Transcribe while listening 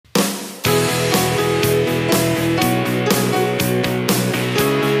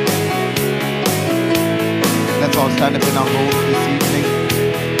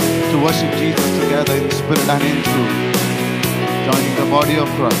worship Jesus together in spirit and in truth, joining the body of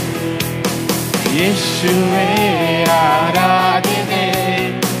Christ. യേശുവേ ആരാധനേ,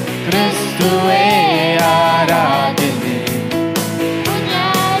 ക്രിസ്തുവേ ആരാധനേ,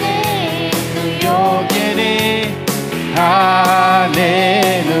 യോഗ്യനേ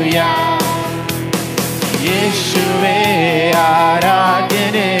hallelujah. യേശുവേ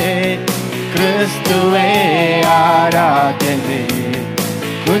ആരാധനേ, ക്രിസ്തുവേ ആരാധനേ,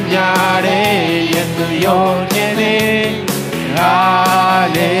 കുഞ്ഞാടേ എന്നു യോഗ്യനേ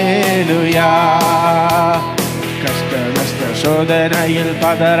hallelujah. കഷ്ടനഷ്ട ശോധനയിൽ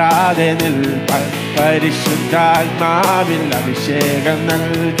പതറാതെ നിൽപ്പാൻ പരിശുദ്ധാത്മാവിൽ അഭിഷേകം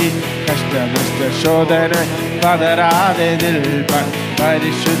നൽകി. കഷ്ടനഷ്ട ശോധന പതറാതെ നിൽപ്പാൻ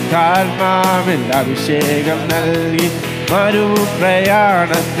പരിശുദ്ധാത്മാവിൽ അഭിഷേകം നൽകി.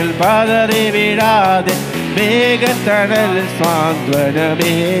 മരുപ്രയാണത്തിൽ പതറി വീഴാതെ മേഘത്തണൽ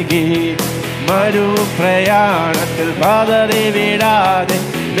സാന്ത്വനമേകി. മരുപ്രയാണത്തിൽ പതറി വീഴാതെ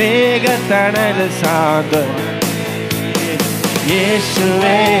മേഘത്തണൽ സാന്ത്വനം.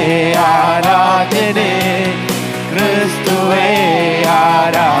 യേശുവേ ആരാധനേ, ക്രിസ്തുവേ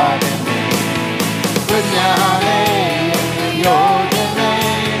ആരാധനേ, കുഞ്ഞാടേ യോഗ്യനേ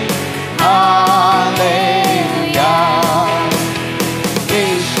ഹല്ലേലൂയ.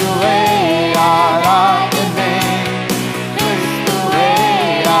 യേശുവേ ആരാധനേ, ക്രിസ്തുവേ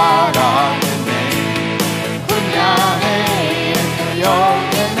ആരാധനേ, കുഞ്ഞാടേ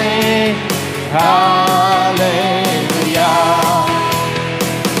യോഗ്യനേ ഹല്ലേലൂയ.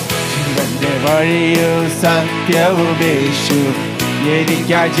 ജീവന്റെ വഴിയും സത്യവുമേശു,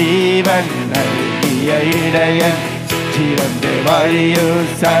 എനിക്കാ ജീവൻ നൽകിയ ഇടയൻ. ജീവന്റെ വഴിയും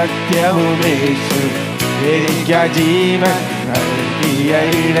സത്യവുമേശു, എനിക്കാ ജീവൻ നൽകിയ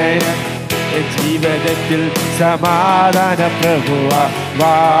ഇടയൻ. ജീവിതത്തിൽ സമാധാന പ്രഭുവ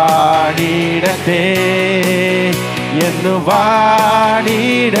വാണിടട്ടെ, എന്നു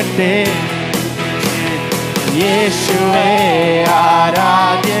വാണിടട്ടെ. യേശുവേ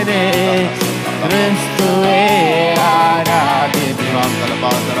ആരാധ്യനേ, ക്രിസ്തുവേ ആരാധ്യനേ,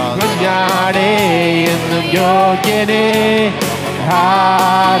 കുഞ്ഞാടേ എന്നും യോഗ്യനേ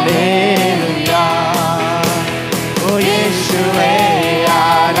ഹല്ലേലൂയ. ഓ യേശുവേ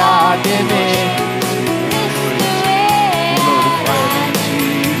ആരാധ്യനേ,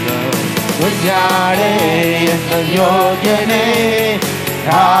 കുഞ്ഞാടേ എന്നും യോഗ്യനേ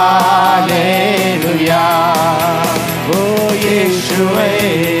ഹല്ലേലൂയ. ഓ യേശുവേ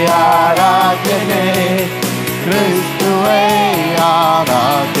ആരാധനേ, ക്രിസ്തുവേ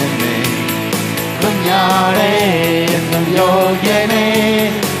ആരാധനേ, കുഞ്ഞാടേ എന്നും യോഗ്യനേ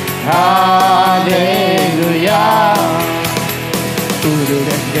ഹല്ലേലൂയ.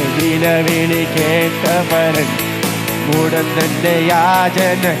 കുരുടന്റെ നിലവിളി കേട്ടവരൻ, മൂടന്റെ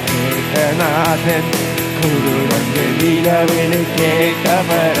യാചന കേട്ടനാഥൻ. കുരുടന്റെ നിലവിളി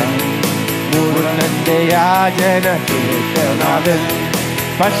കേട്ടവരൻ, മൂടന്റെ യാചന കേട്ടനാഥൻ.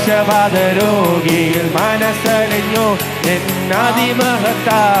 പക്ഷപാത രോഗിയിൽ മനസ്സലിഞ്ഞോ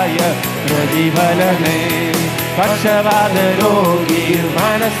എന്നതിമഹത്തായ പ്രതിഫലമേ. പക്ഷപാത രോഗിയിൽ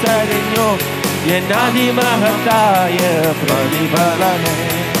മനസ്സലിഞ്ഞോ എന്നതിമഹത്തായ പ്രതിഫലമേ.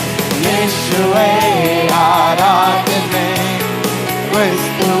 യേശുവേ ആരാധനേ,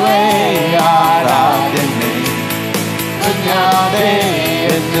 ക്രിസ്തുവേ ആരാധനേ, കുഞ്ഞാടേ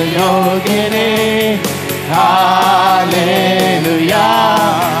എന്നു യോഗ്യനേ ഹല്ലേലൂയ.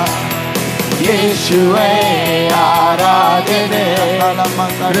 യേശുവേ ആരാധനേ,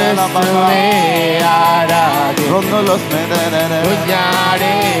 ക്രിസ്തുവേ ആരാധനേ,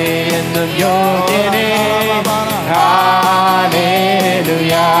 കുഞ്ഞാടേ എന്നും യോഗ്യനേ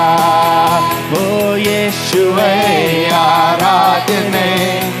ഹല്ലേലൂയ. ഓ യേശുവേ ആരാധനേ,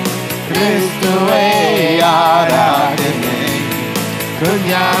 ക്രിസ്തുവേ ആരാധനേ,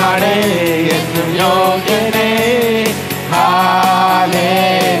 കുഞ്ഞാടേ എന്നും യോഗ്യനേ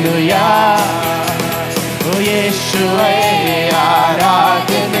ഹല്ലേലൂയ. ഓ യേശുവേ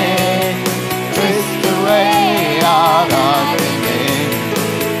ആരാധനേ, ക്രിസ്തുവേ ആരാധനേ,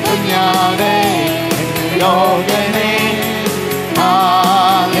 കുഞ്ഞാടേ എന്നും യോഗ്യനേ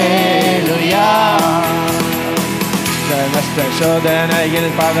ഹല്ലേലൂയ. നഷ്ടശോധനയിൽ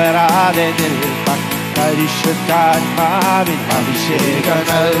പകരാതെ നിൽപ്പാൻ പരിശുദ്ധാത്മാവിൻ അഭിഷേകം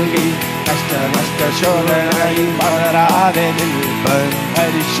നൽകി. കഷ്ടനഷ്ടശോധനയിൽ പകരാതെ നിൽപ്പാൻ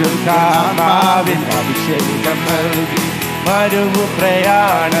പരിശുദ്ധാത്മാവിൻ അഭിഷേകം നൽകി.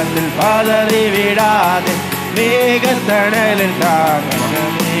 മരുപ്രയാണത്തിൽ പതറി വിടാതെ മേഘത്തണലിൽ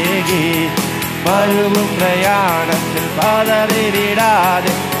താങ്ങി. മരുപ്രയാണത്തിൽ പതറി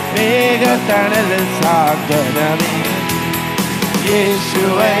വിടാതെ മേഘത്തണലിൽ സാന്ത്വനമേ.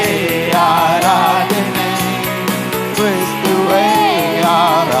 യേശുവേ ആരാധന ക്രിസ്തുവേ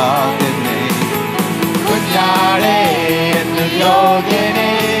ആരാധന കുഞ്ഞാടേ എന്നു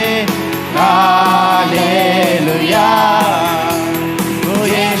യോഗ്യനേ ഹല്ലേലൂയ ഓ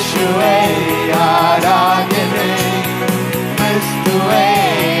യേശുവേ ആരാധന ക്രിസ്തുവേ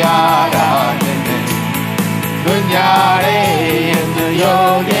ആരാധന കുഞ്ഞാടേ എന്നു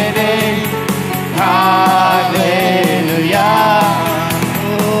യോഗ്യനേ ഹല്ലേലൂയ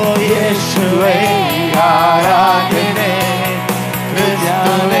ഓ യേശുവേ ആരാധന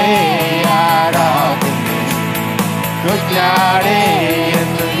ക്രിസ്തുവേ ആരാധന കുഞ്ഞാടേ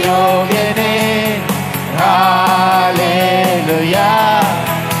എന്നു യോഗ്യനേ ഹല്ലേലൂയ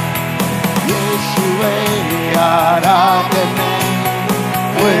യേശുവേ ആരാധന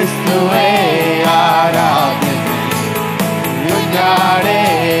ക്രിസ്തുവേ ആരാധന കുഞ്ഞാടേ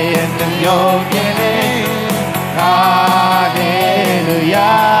എന്നു യോഗ്യനേ ഹല്ലേലൂയ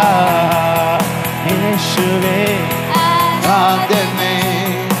യേശുവേ ആരാധന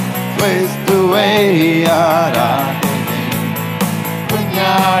ക്രിസ്തുവേ ആരാധന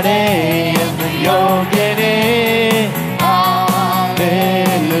കുഞ്ഞാടേ എന്നു യോഗ്യനേ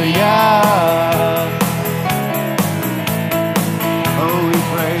hallelujah Oh, we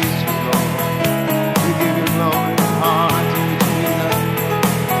praise you, Lord. We give you glory and honor to you, Jesus.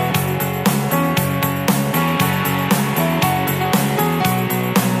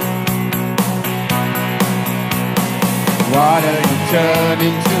 Water you turn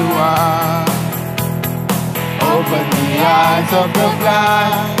into wine. Open the eyes of the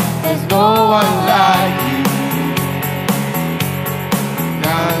blind. There's no one like you.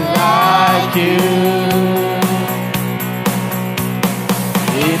 None like you.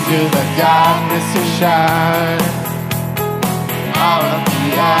 Into the darkness you shine. Out of the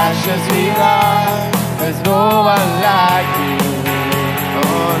ashes we rise. There's no one like you.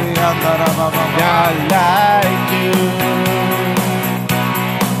 Oh, Not like you.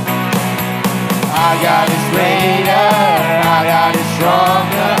 Our God is greater, our God is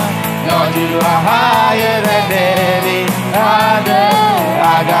stronger. Lord, you are higher than any other.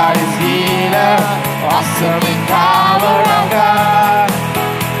 Our God is healer, awesome in power of God.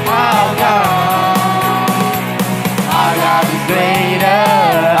 Our God is greater,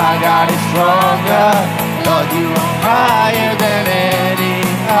 our God is stronger. Lord, you are higher than any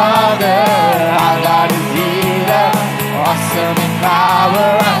other. Our God is healer, awesome in power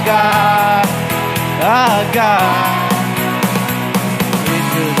of God. Our God,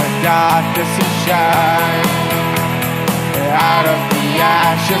 into the darkness you shine. Out of the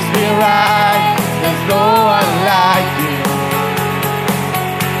ashes we rise. There's no one like you.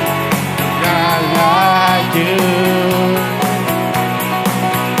 Not like you.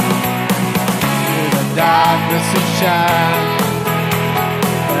 Into the darkness you shine.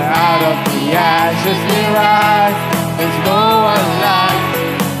 Out of the ashes we rise. There's no one like you.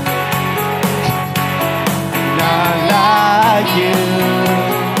 Not like you.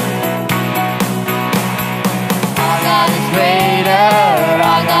 Our God is greater,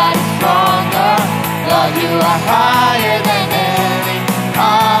 our God is stronger. Lord, you are higher than any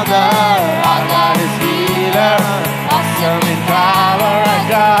other. Our God is healer, awesome in power of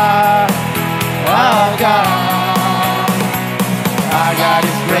God. Our God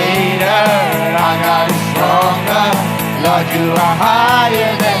is greater, our God is stronger. Lord, you are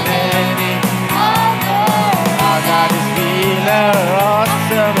higher than any other. Our God is healer,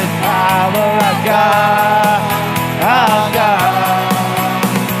 awesome in power of God. Our God.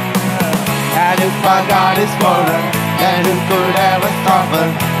 And if our God is for us, then who could ever stop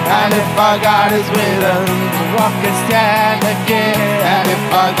us? And if our God is with us, what can stand against? And if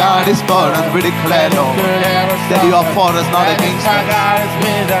our God is for us, we declare, Lord, that you are for us, not against our us. God is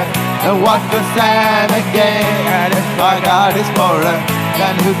with us, And what could stand against? and if Our God is for us,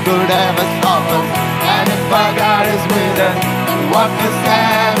 then who could ever stop us? and if our God is with us, What could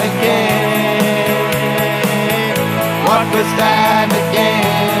stand against? What could stand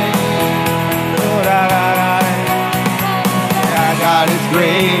against? Our God is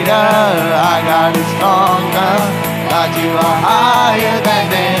greater, our God is stronger. God, you are higher than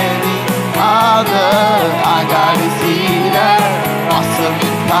any other. Our God is healer, awesome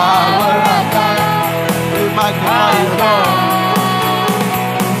in power. Our God, we magnify you, Lord.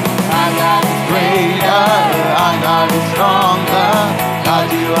 Our God is greater, our God is stronger. God,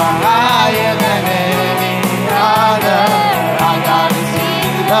 you are higher than any other. Our God is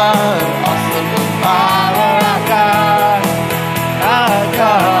healer, awesome in power. Our God, our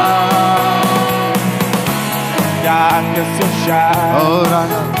God. Darkness will shine. oh,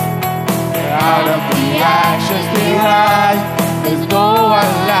 Rana. Out of the ashes we rise. There's no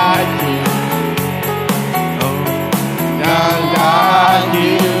one like you. None like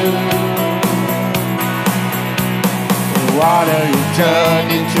you. Water you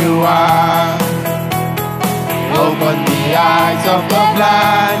turn into wine. Open the eyes of the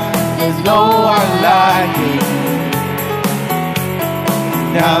blind. There's no one like you.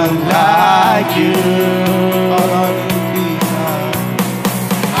 None like you.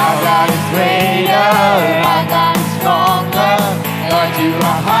 Our God is greater, our God is stronger. Lord, you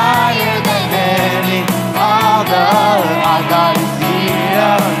are higher than any other. Our God is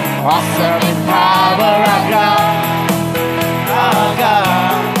healer, awesome in power. Our God, our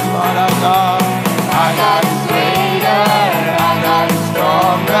God, Lord, our God. Our God is greater, our God is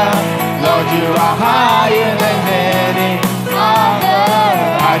stronger. Lord, you are higher than any other.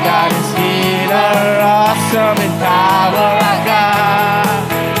 Our God is healer, awesome in power. Our God,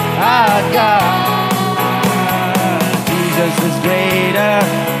 our God. Jesus is greater,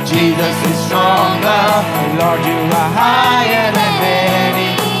 Jesus is stronger. Lord, you are higher than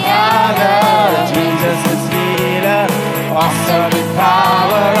any other. Jesus is healer, awesome in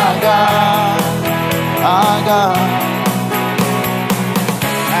power. Our God, our God.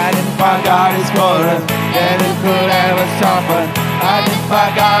 And if our God is for us, then who could ever stop us? And if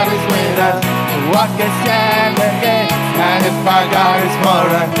our God is with us, what can stand against? And if our God is for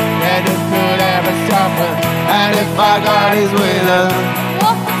us, then who could ever stop us? And if our God is with us,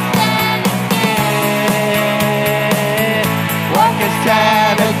 what can stand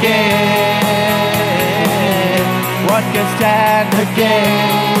against? What can stand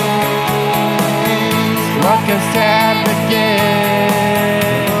against? What can stand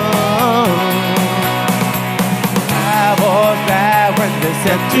against? I was there when they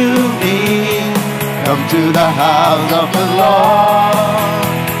said to me, come to the house of the Lord.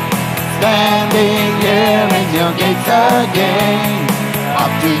 Standing here in your gates again.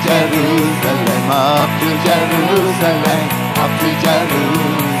 Up to Jerusalem, up to Jerusalem, up to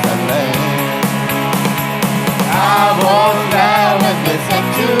Jerusalem. I was there when they said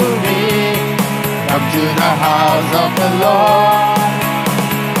to me, come to the house of the Lord.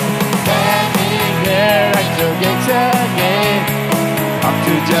 Standing here at your gates again. Up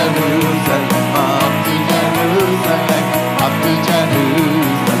to Jerusalem, up to Jerusalem, up to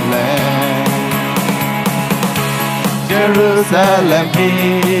Jerusalem. Jerusalem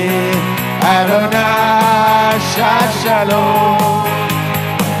here, Adonai Shalom.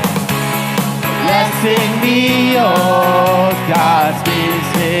 Blessing me, oh, God's peace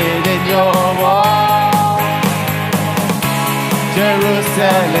within your wall.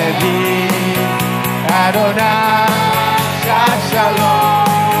 Jerusalem here, Adonai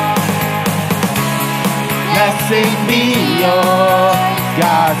Shalom. Blessing me, oh,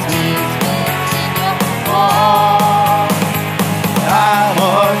 God's peace within your wall. I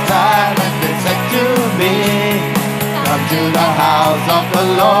was glad when they said to me, come to the house of the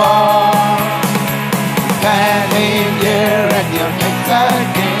Lord. Standing here at your gates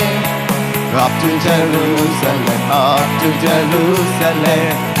again. Up to Jerusalem, up to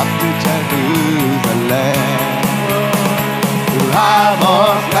Jerusalem, up to Jerusalem. I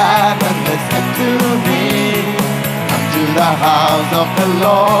was glad when they said to me, come to the house of the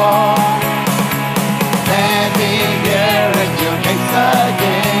Lord. Standing here at your gates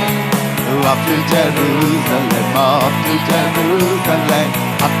again. Up to Jerusalem, up to Jerusalem,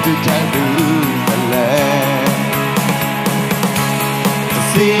 up to Jerusalem. The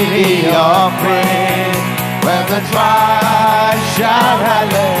city of praise, where the tribes shall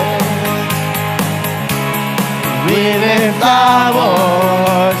rally. We lift our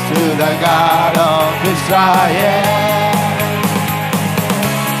voice to the God of Israel.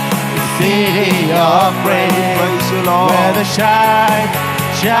 The city of praise, where the shine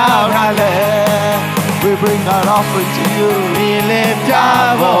shall rally. We bring our offering to you. We lift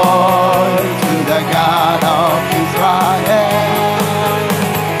our voice to the God of Israel.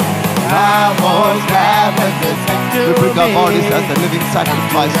 Our voice glad when they sing to we bring our bodies as a living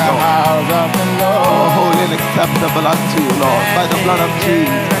sacrifice, Lord. Oh, holy and acceptable unto you, Lord, by the blood of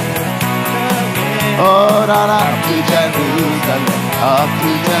Jesus. Oh, up to Jerusalem, up to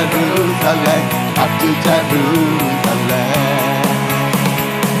Jerusalem, up to Jerusalem.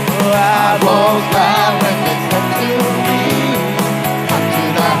 I was glad when they said to me, come to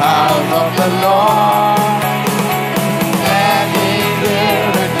the house of the Lord. Standing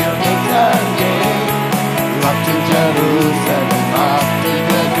here in your gates again. Up to Jerusalem, up to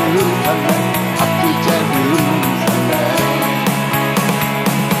Jerusalem, up to Jerusalem.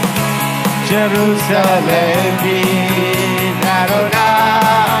 Jerusalem in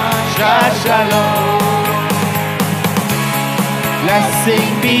Adonai Shalom.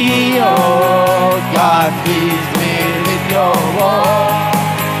 Blessing be, oh God, please live in your wall.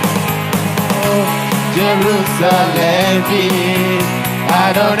 Jerusalem be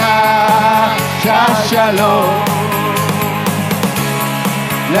Adonai Shalom.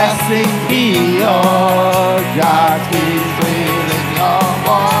 Blessing be, oh God, please live in your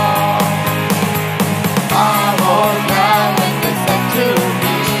wall. I was glad when they said to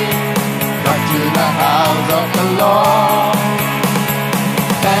me, come to the house of the Lord.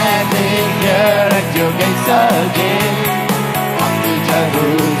 Standing here at your gates again, up to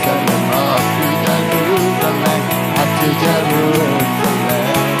Jerusalem, up to Jerusalem, up to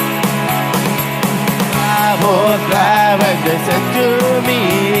Jerusalem. I was glad when they said to me,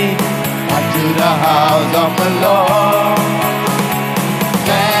 up to the house of the Lord.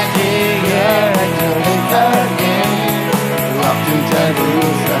 Standing here at your gates again, up to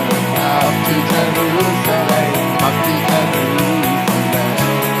Jerusalem, up to Jerusalem, up to Jerusalem.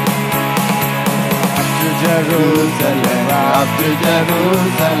 Jerusalem, up to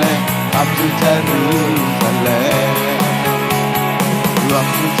Jerusalem, up to Jerusalem, up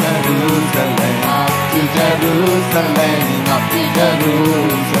to Jerusalem, up to Jerusalem, up to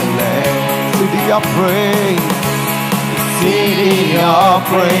Jerusalem. City of praise, city of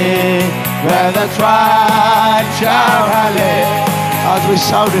praise, where the tribes shall rally. As we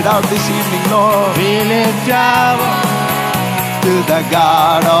shouted out this evening, Lord, we lift our to the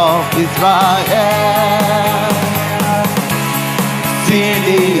God of Israel.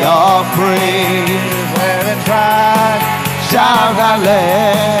 City of praise, where the tribes shall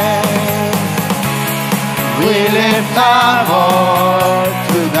rally. We lift our voice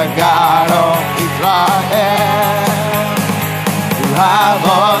to the God of Israel. I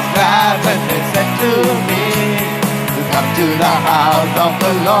was glad when they said to me, to come to the house of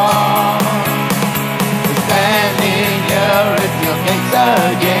the Lord. Standing here at your gates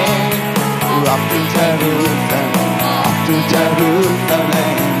again, up to Jerusalem, up to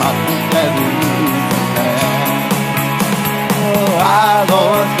Jerusalem, up to Jerusalem. Oh, I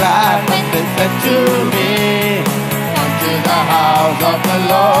was glad when they said to me, come to the house of the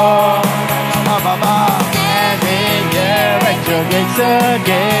Lord. Standing here at your gates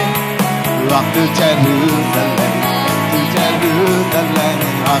again, up to Jerusalem, up to Jerusalem,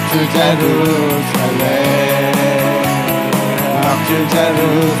 up to Jerusalem, up to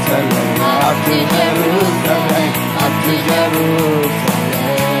Jerusalem, up to Jerusalem, up to Jerusalem,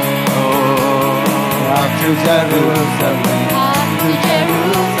 oh, up to Jerusalem, up to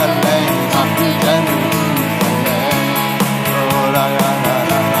Jerusalem, up to Jerusalem, oh, la la la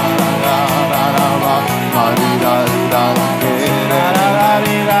la la la la la la, ma di da da da da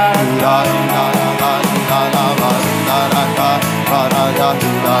da da da da.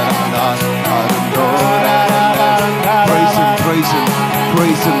 Praise Him, praise Him,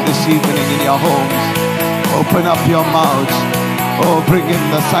 praise Him this evening in your homes. Open up your mouths. Oh, bring Him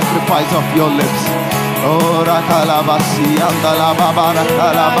the sacrifice of your lips. Oh, Rakalabasi Andalababa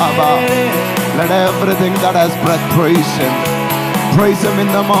Rakalababa. Let everything that has breath praise Him. Praise Him in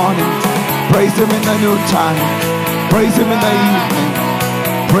the morning. Praise Him in the noontime. Praise Him in the evening.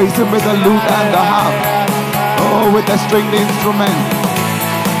 Praise Him with the lute and the harp. Oh, with the stringed instrument.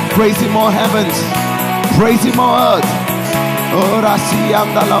 Praise Him, O heavens. Praise Him, O earth. Oh, Rasi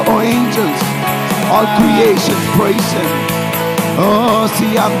Andala, O angels. All creation, praise Him. Oh,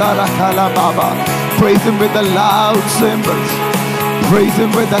 Siandala Kalababa. Praise Him with the loud cymbals. Praise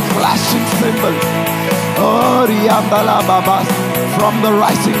Him with the clashing cymbals. Oh, Riandala Baba. From the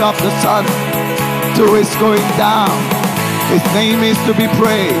rising of the sun to His going down, His name is to be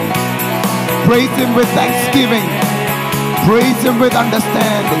praised. Praise Him with thanksgiving. Praise Him with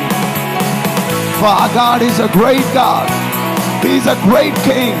understanding. For our God is a great God. He is a great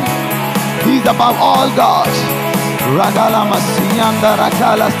King. He is above all gods.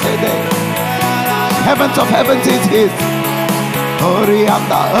 Heavens of heavens is His.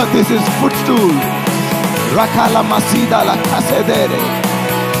 Earth is His footstool. Rakala masida la kasedere.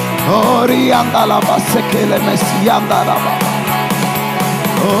 Orianda la basekele mesianda la baba.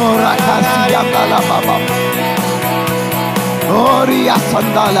 Orakasianda la baba.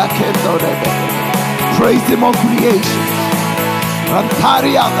 Oriasanda la kendorebe. Praise Him, O creation.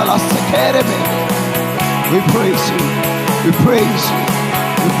 Rantarianda la sekereme. We praise You. We praise You.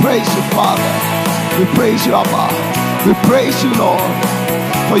 We praise You, Father. We praise You, Abba. We praise You, Lord.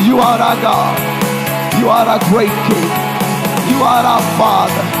 For You are our God. You are a great King. You are our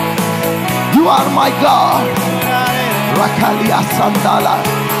Father. You are my God. Rakalia Sandala.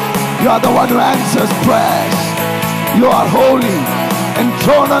 You are the one who answers prayers. You are holy,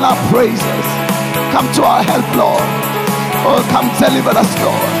 enthroned on our praises. Come to our help, Lord. Oh, come deliver us,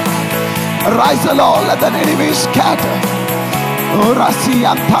 Lord. Rise, Lord, let the enemy scatter. Oh, Rasi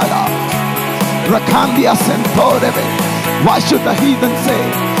Antala, Rakandia Sentorebe. Why should the heathen say,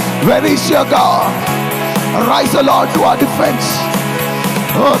 where is your God? Rise, Lord, to our defense.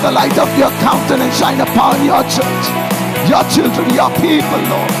 Oh, the light of your countenance shine upon your church, your children, your people,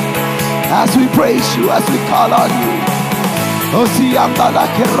 Lord. As we praise you, as we call on you. Oh, si andala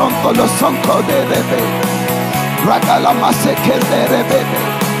que ronto los sonco de rebe. Ragala maseke de rebe.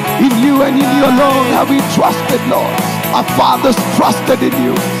 In you and in you alone have we trusted, Lord. Our fathers trusted in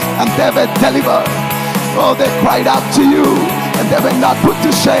you, and they were delivered. Oh, they cried out to you, and they were not put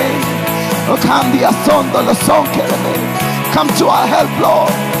to shame. Oh, come to our help,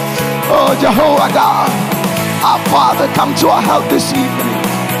 Lord. Oh, Jehovah God, our Father, come to our help this evening.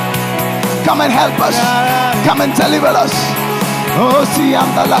 Come and help us. Come and deliver us. Oh,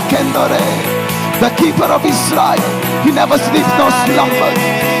 Siandala Kendore, the keeper of Israel. He never sleeps nor slumbers.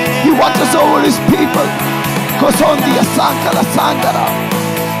 He watches over his people. Kosondia Sankala Sangara,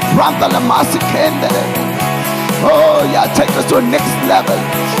 Randala Masikendere. Oh, yeah, take us to a next level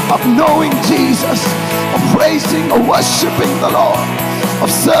of knowing Jesus, of praising, of worshiping the Lord,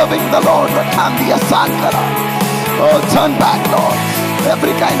 of serving the Lord. Rakandia Sankara. Oh, turn back, Lord.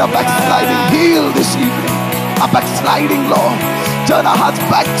 Every kind of backsliding, heal this evening. A backsliding, Lord. Turn our hearts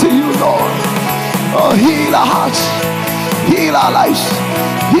back to you, Lord. Oh, heal our hearts, heal our lives,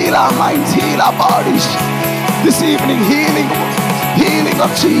 heal our minds, heal our bodies. This evening, healing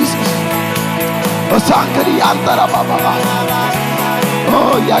of Jesus. Oh, Sankari Antara Baba.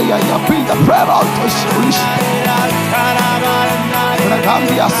 Oh, yeah. Build the prayer altars, Holy Spirit.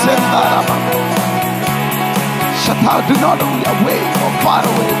 Shata, do not be away or far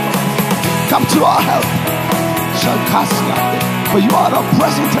away. Come to our help. For you are a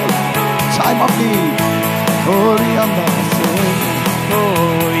present help. Time of need. Oh,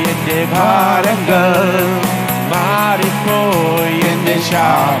 yende bharangal maripoy yende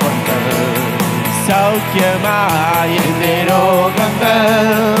shavangal saukyamay yende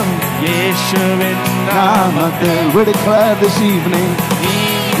rogangal Yeshuvin namathil. We declare this evening,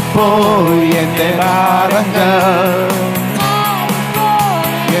 maripoy yende bharangal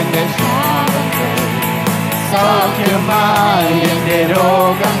yende shavangal saukyamay yende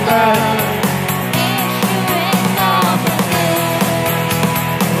rogangal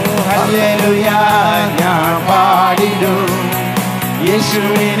Hallelujah, ഞാൻ പാടിടും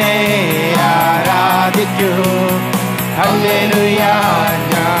യേശുവിനെ ആരാധിക്കും. Hallelujah,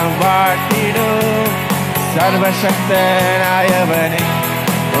 ഞാൻ പാടിടും സർവശക്തനായവനെ.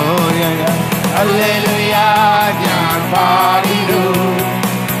 Hallelujah, ഞാൻ പാടിടും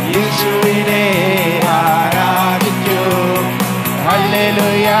യേശുവിനെ ആരാധിക്കും.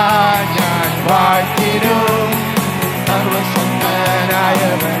 ഹല്ലേലൂയ, ഞാൻ പാടിടും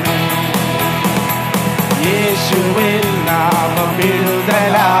സർവശക്തനായവനെ. യേശുവിൻ നാമം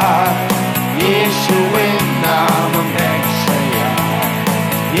വിടുതലാ, യേശുവിൻ നാമം രക്ഷയാ,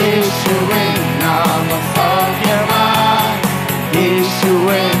 യേശുവിൻ നാമം സൗഖ്യമാ,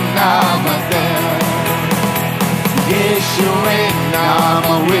 യേശുവിൻ നാമത്തിൽ, യേശുവിൻ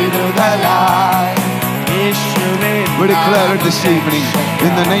നാമം വിടുതലാ, യേശുവിൻ. We declare it this evening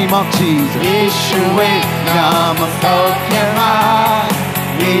in the name of Jesus. യേശുവിൻ നാമം സൗഖ്യമാ,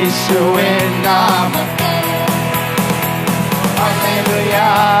 യേശുവിൻ നാമത്തിൽ. ഹല്ലേലൂയ,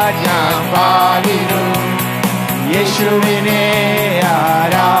 ഞാൻ പാടിടും യേശുവിനെ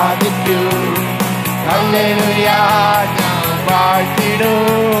ആരാധിക്കും. ഹല്ലേലൂയ, ഞാൻ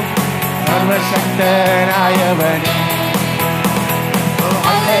പാടിടും സർവശക്തനായവനെ.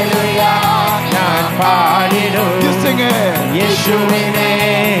 ഹല്ലേലൂയ, ഞാൻ പാടിടും യേശുവിനെ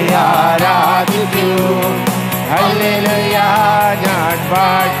ആരാധിക്കും. ഹല്ലേലൂയ, ഞാൻ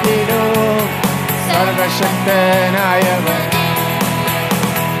പാടിടും സർവശക്തനായവൻ.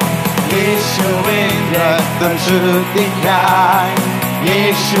 യേശുവിൻ രക്തം ശുദ്ധിക്കായി,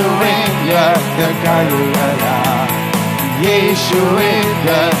 യേശുവിൻ രക്തം കഴുകലായി, യേശുവിൻ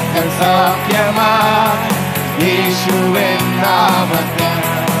രക്തം സൗഖ്യമായി, യേശുവിൻ നാമത്തിൽ.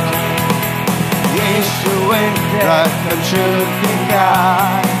 യേശുവിൻ രക്തം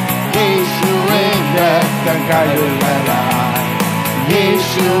ശുദ്ധിക്കായി, യേശുവിൻ രക്തം കഴുകലായി,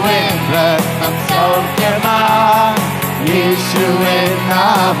 യേശുവിൻ രക്തം സൗഖ്യമായി, യേശുവിൻ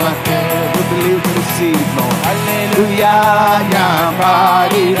നാമത്തിൽ. We believe to receive, Lord. Hallelujah, ഞാൻ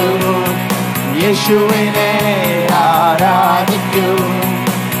പാടിടും യേശുവിനെ ആരാധിക്കും.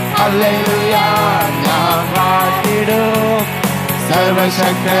 ഹല്ലേലൂയ, ഞാൻ പാടിടും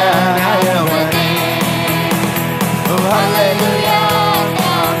സർവശക്തനായവനെ. ഹല്ലേലൂയ,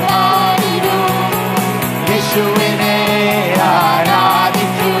 ഞാൻ പാടിടും യേശുവിനെ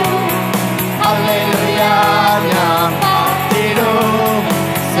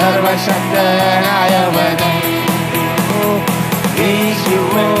സർവശക്തനായവനെ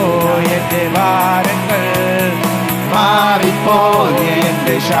യേശുവേ എന്റെ ഭാരങ്ങൾ മാറിപ്പോയി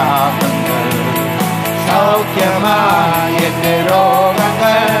എന്റെ ശാപങ്ങൾ സൗഖ്യമായി എന്റെ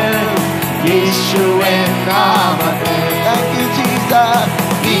രോഗങ്ങൾ യേശുവിൻ നാമത്തിൽ Thank you Jesus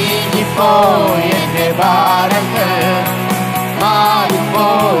നീങ്ങിപ്പോയി എന്റെ ഭാരങ്ങൾ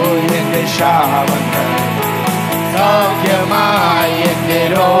മാറിപ്പോയി എന്റെ ശാപങ്ങൾ സൗഖ്യമായി എന്റെ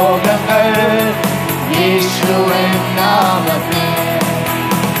രോഗങ്ങൾ യേശുവിൻ നാമത്തിൽ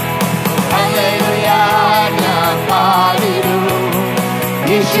ഹല്ലേലൂയ ഞാൻ പാടിടും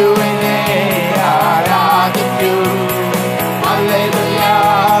യേശുവിനെ ആരാധിക്കൂ ഹല്ലേലൂയ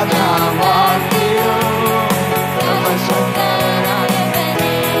ഞാൻ പാടിടും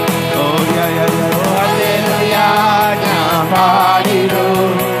സർവശക്തനായവനെ ഹല്ലേലൂയ ഞാൻ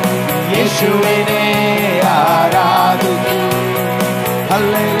പാടിടും യേശുവിനെ ആരാധിക്കൂ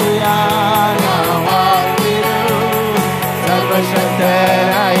ഹല്ലേലൂയ ഞാൻ പാടിടും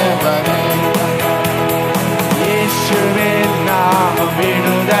സർവശക്തനായവനെ യേശുവിൻ നാമം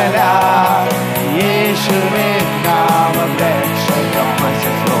വിടുതല യേശുവിൻ നാമം രക്ഷ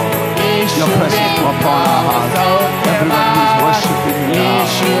Your presence will upon our hearts. Everyone who is worshiping you now,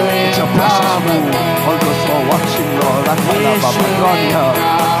 it's your precious move. All those who are watching, Lord,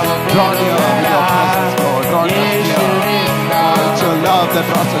 draw near with your presence, Lord. Draw near. It's your love that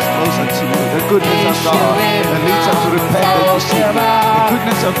draws us closer to you. The goodness of God that leads us to repent and to seek you. The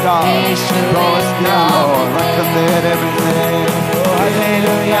goodness of God draw us near, Lord.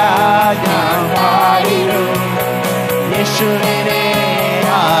 Hallelujah.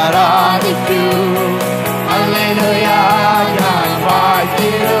 ആരാധിക്കൂ hallelujah ഞാൻ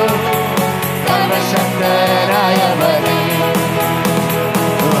വാഴ്ത്തിടും സർവശക്തനായവനെ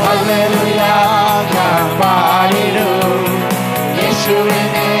hallelujah ഞാൻ പാടിടും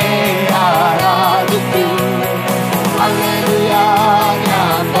യേശുവിനെ ആരാധിക്കൂ hallelujah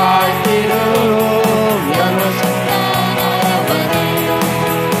ഞാൻ വാഴ്ത്തിടും സർവശക്തനായവനെ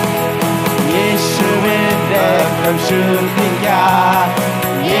യേശുവിന്റെ രക്തം ശുദ്ധിക്കാൻ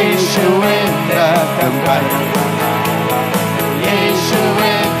യേശുവിൻ രക്തം കഴുകാൻ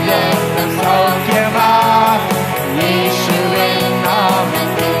യേശുവിൻ രക്തം സൗഖ്യമായി യേശുവിൻ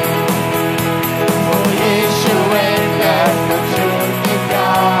നാമത്തിൽ യേശുവിൻ രക്തം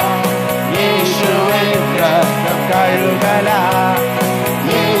ശുദ്ധിക്കാൻ യേശുവിൻ രക്തം കഴുകലാൻ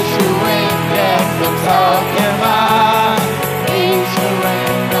യേശുവിൻ രക്തം സൗഖ്യമായി യേശുവിൻ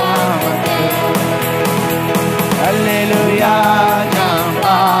നാമത്തിൽ ഹല്ലേലൂയ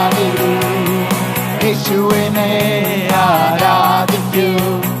യേശുവിനെ ആരാധിക്കൂ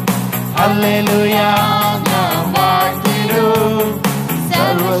ഹല്ലേലൂയ ഞാൻ വാഴ്ത്തിടും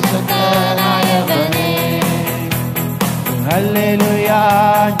സർവശക്തനായവനെ ഹല്ലേലൂയ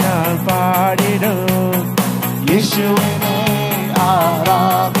ഞാൻ പാടിടും യേശുവിനെ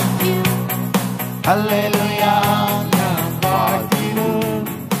ആരാധിക്കൂ ഹല്ലേലൂയ ഞാൻ വാഴ്ത്തിടും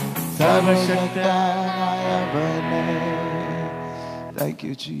സർവശക്തനായവനെ Thank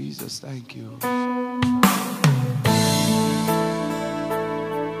you, Jesus. Thank you.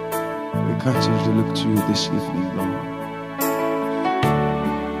 We continue to look to you this evening, Lord.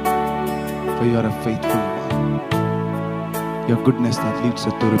 For you are a faithful one. Your goodness that leads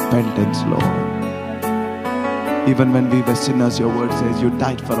us to repentance, Lord. Even when we were sinners, your word says you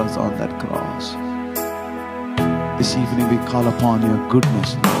died for us on that cross. This evening we call upon your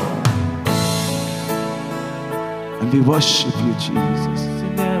goodness, Lord. And we worship you, Jesus.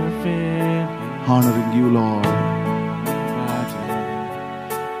 Honoring you, Lord.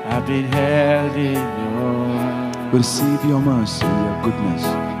 I've been held in your hand. We receive your mercy, your goodness.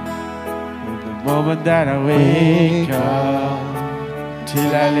 From the moment that I wake up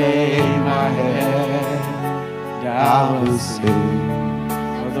till I lay my head, I will sing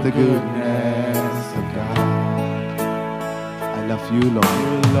of the goodness of God. I love you, Lord.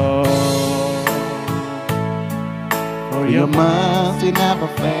 For your mercy never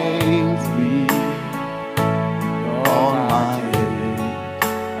fails me. All my days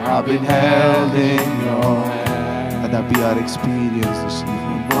I've been held in your hand. Let that be our experience this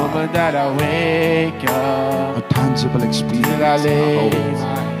evening. The moment that I wake up, a tangible experience.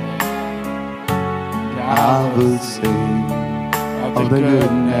 I will sing of the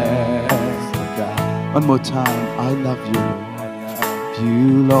goodness of God. One more time. I love you. I love you,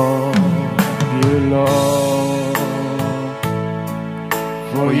 Lord. You, Lord.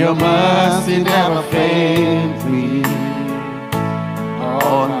 For your mercy never fails me.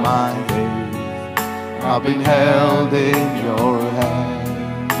 All my days I've been held in your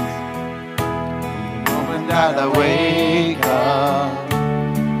hands. The moment that I wake up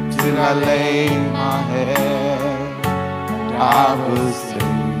I lay my head, I will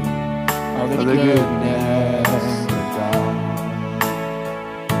sing of the goodness of God.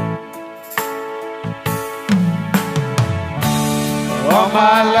 All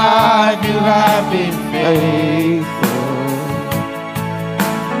my life you have been faithful.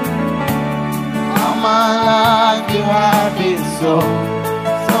 All my life you have been so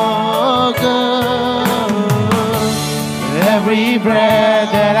good. Every breath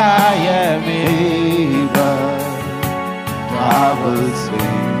that I am able, I will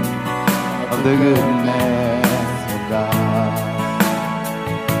sing of the goodness of God.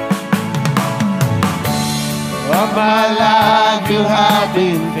 All my life you have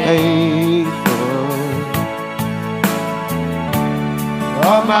been faithful.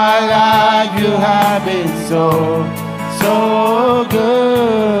 All my life you have been so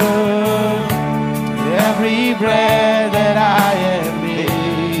good. Every breath that I am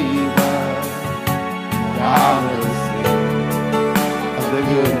able, I will sing of the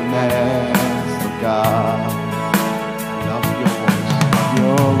goodness of God. Love your voice,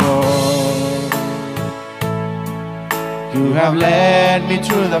 your voice. You have led me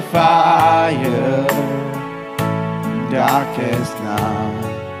through the fire, darkest night.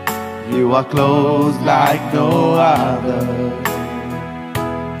 You are close like no other.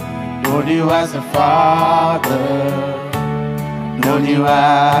 Known you as a father, known you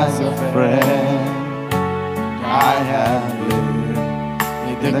as a friend. I have lived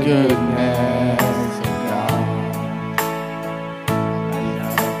in the goodness of God. I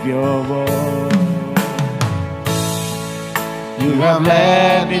love your voice. You have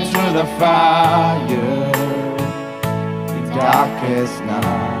led me through the fire, in darkest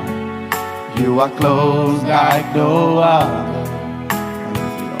night. You are close like no other.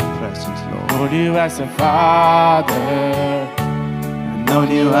 Known you as a father, known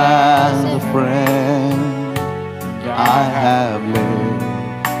you as a friend. I have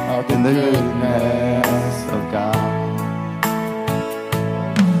lived in the goodness of God.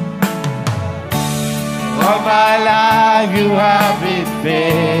 All my life you have been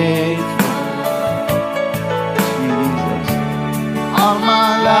faithful, Jesus. All my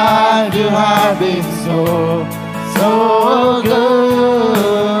life you have been so good.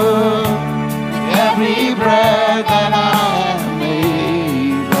 Every breath that I am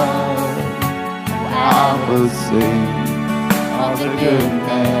able, I will sing of the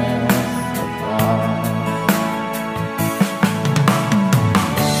goodness of God.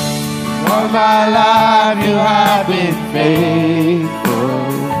 All my life you have been faithful.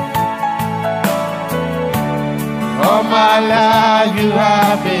 All my life you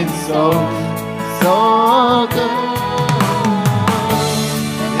have been so good.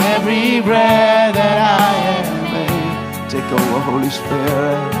 Every breath that I am made, take over, Holy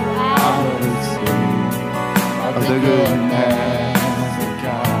Spirit. I will sing of the goodness of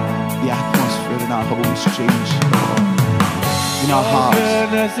God. The atmosphere in our homes change, Lord. In our hearts,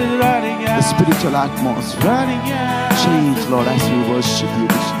 the spiritual atmosphere change, Lord, as we worship you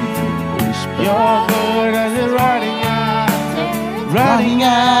this evening, Holy Spirit. Your goodness is running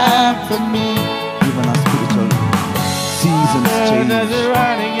after me. Even our spiritual seasons change.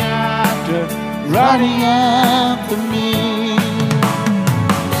 Running after me.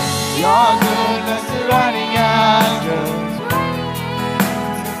 Your goodness is running after.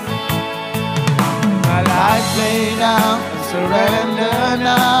 My life laid down, surrender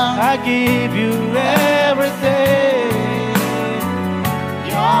now. I give you everything.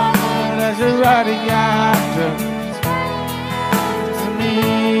 Your goodness is running after me.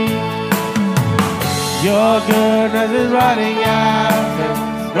 Your goodness is running after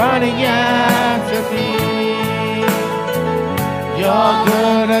me. Your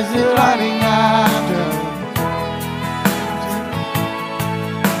goodness is running after.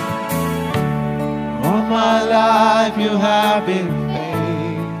 All my life you have been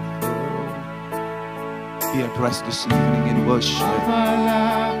faithful. Be addressed this evening in worship. All my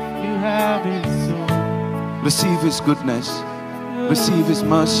life you have been so. Receive His goodness. Receive His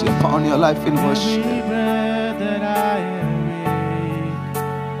mercy upon your life in worship.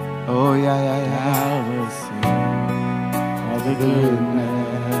 Oh yeah, yeah, yeah. I will sing of the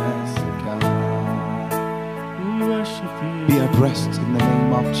goodness of God. We worship you. Be addressed in the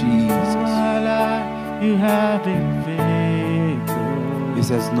name of Jesus. You have been faithful. He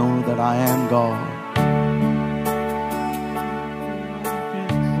says, know that I am God.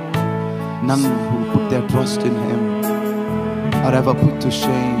 None who put their trust in Him are ever put to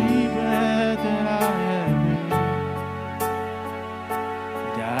shame.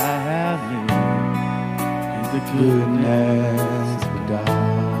 Goodness of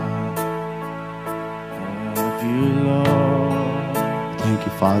God.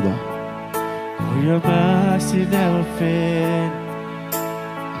 mercy never failed.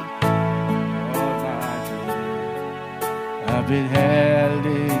 I've been held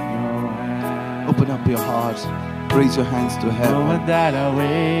in your hand. Open up your hearts. Raise your hands to heaven. Moment that I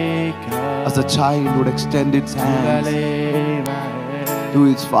wake up, As a child would extend its I hands lay my head to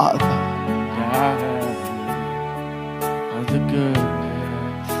its father. down of the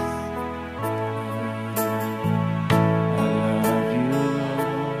goodness. I love you,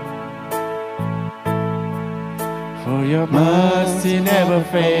 Lord, for your mercy never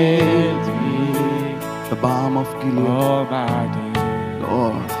failed me. The balm of Gilead, All my days,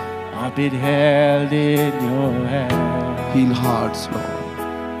 Lord. I've been held in your hand. Heal hearts, Lord.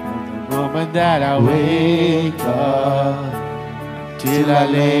 From the moment that I wake up till I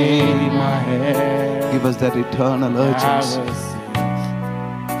lay my head, Give us that eternal I urgency, will sing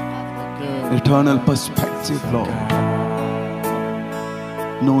of the good eternal perspective, Lord. God.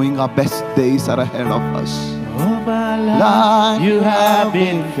 Knowing our best days are ahead of us. All my life you have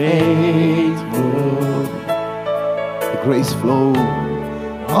been faithful. The grace flow.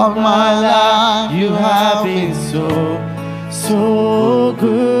 All my life you have been so, so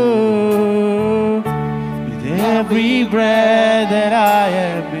good. With every breath that I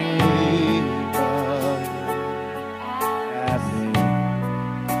am able,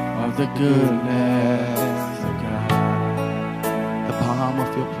 of the goodness of God. The palm of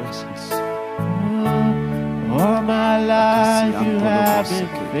your presence. All my life you have been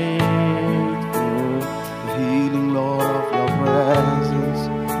faithful. The healing, Lord, of your presence.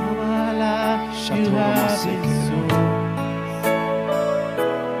 All my life you have been so.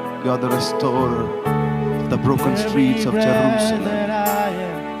 You're the restorer of the broken streets of Jerusalem.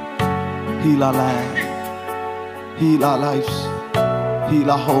 Heal our land. Heal our lives.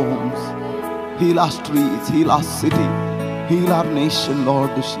 Heal our homes. Heal our streets. Heal our city. Heal our nation, Lord,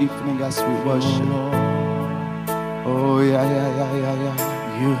 this evening as we worship. Oh, yeah, yeah, yeah, yeah, yeah.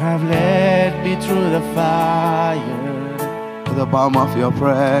 You have led me through the fire. To the balm of your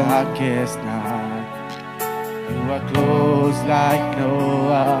presence. Darkest night, you are close like no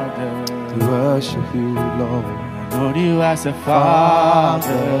other. To worship you, Lord. I know you as a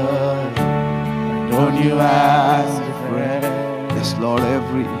father. I know you as a friend. Yes, Lord,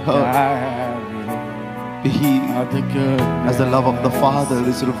 every hurt I have be healed of the goodness. as the love of the Father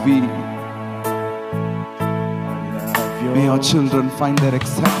is revealed. May your children find their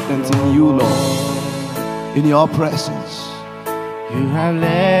acceptance in you, Lord, in your presence. You have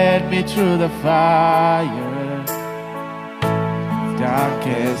led me through the fire,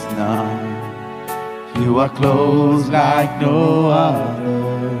 darkest night. You are close like no other.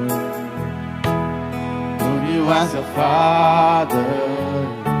 Known you as a father,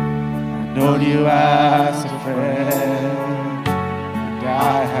 known you as a friend, and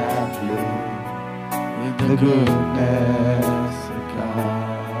I have lived in the goodness of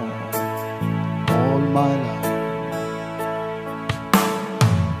God. All my life.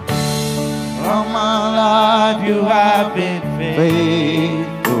 All my life you have been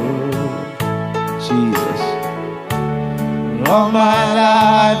faithful, Jesus. all my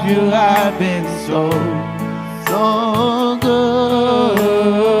life you have been so, so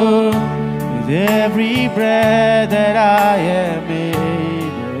good. With every breath that I am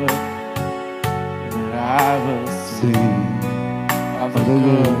able, that I will sing of the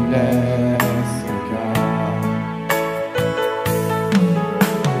goodness of God.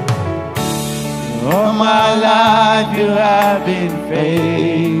 All my life you have been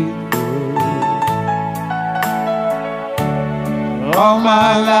faithful. All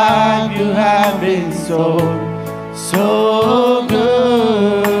my life you have been so, so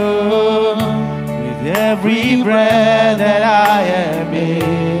good. With every breath that I am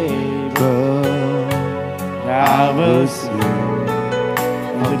able, I will sing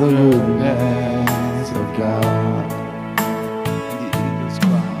of the goodness of God. The angels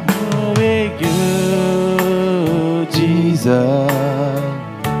cry, Knowing you, Jesus.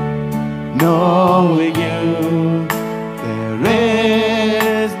 knowing you, there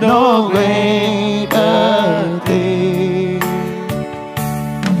is no greater thing.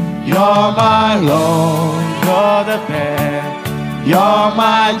 You're my Lord, you're the best. You're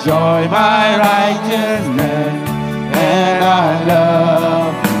my joy, my righteousness, and I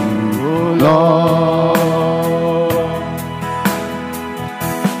love you, Lord.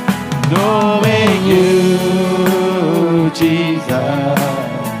 Knowing you, Jesus,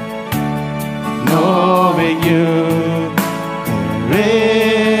 knowing you,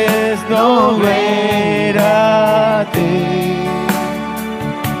 there is no greater thing.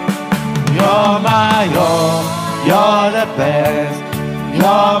 You're my all, you're the best.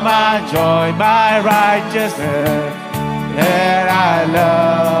 You're my joy, my righteousness, and I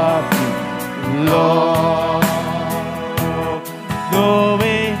love you, Lord.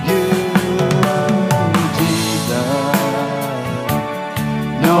 Knowing you, Jesus,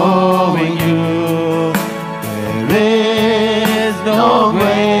 knowing you, there is no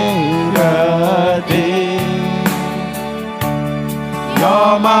greater thing.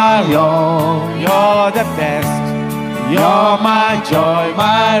 You're my all, you're the best. You're my joy,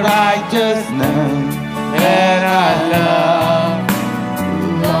 my righteousness, and I love you,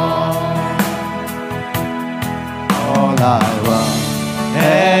 Lord. All I want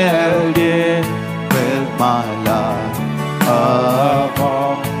and give with my life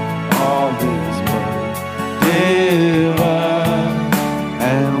upon all this world, given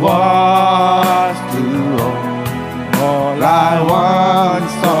and was to all I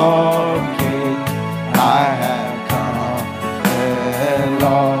once thought, King, I have come and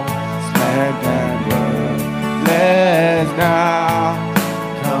lost, spent and worthless now,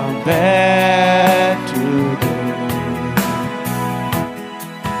 come back to thee.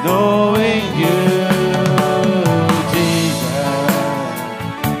 Knowing you, Jesus,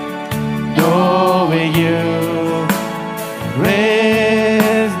 knowing you,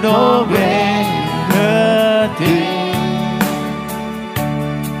 there is no greater thing.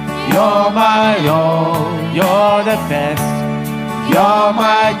 You're my all, you're the best. You're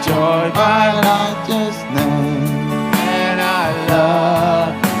my joy, my righteousness, and I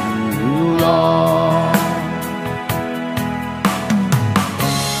love you, Lord.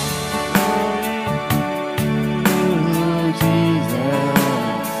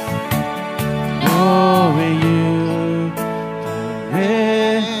 Jesus, knowing you, there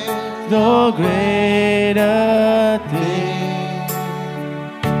is no greater thing.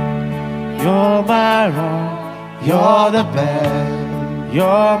 You're my rock, you're the best.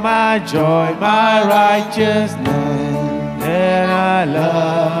 You're my joy, my righteousness, and I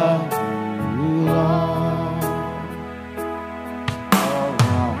love you, Lord.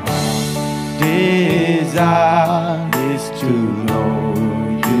 Desire is to know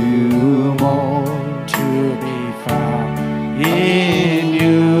you more, to be found in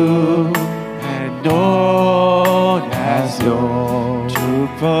you, and known as yours, to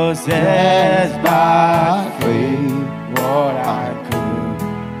possess by faith what I could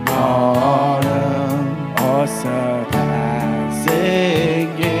not earn, or surpassing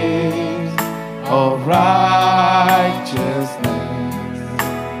years of righteousness.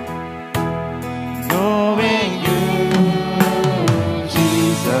 Knowing you,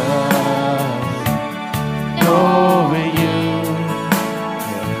 Jesus, knowing you,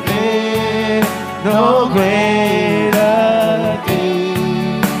 there is no greater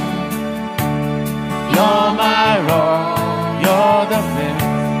thing. You're my rock, you're the best.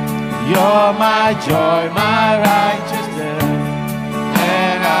 You're my joy, my righteousness,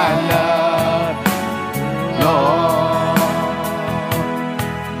 and I love you, Lord.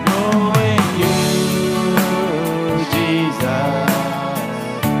 Knowing you, Jesus,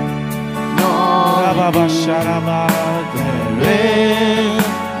 there is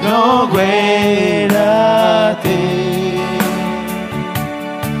no greater thing.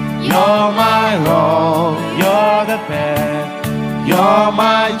 You're my all, you're the best. You're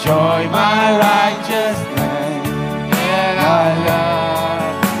my joy, my righteousness, and I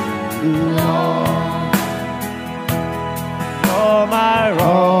love you, Lord. You're my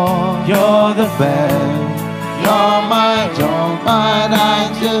rock, you're the best. You're my joy, my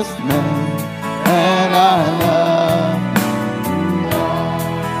righteousness, and I love you, Lord.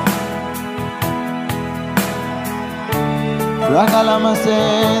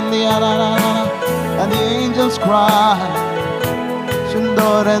 And the angels cry,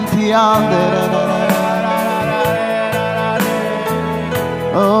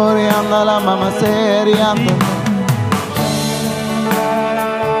 Orianda la mama serianda,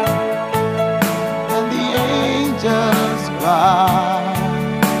 and the angels cry,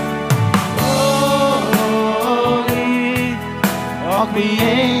 holy, all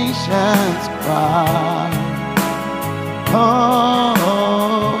creations cry,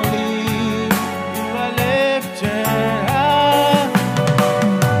 holy, you are lifted high.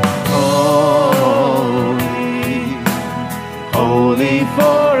 Holy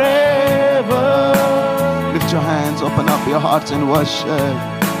forever. Lift your hands, open up your hearts and worship.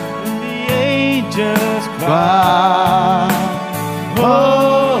 And the angels cry,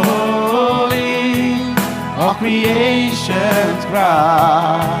 holy, all creations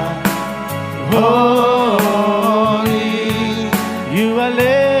cry, holy, you are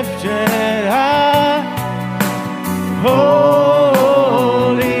lifted high, holy.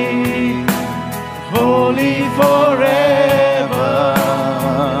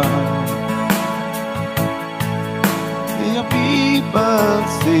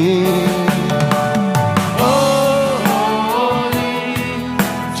 sing. Holy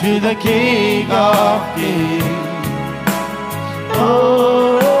to the King of Kings.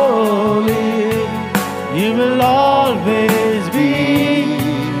 Holy, you will always be.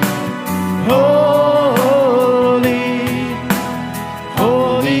 Holy,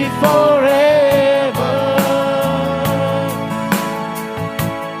 holy forever.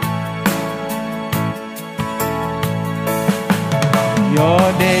 Your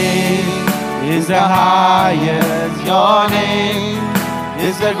name is the highest. Your name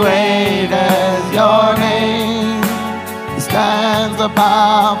is the greatest. Your name Stands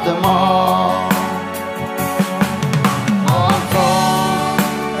above them all. all thrones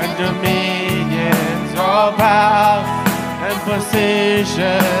and dominions, all power and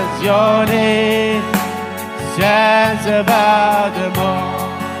positions. Your name stands above them all.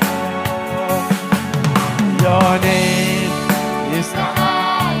 Your name is the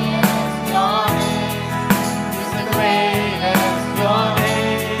highest. Your name is the greatest. Your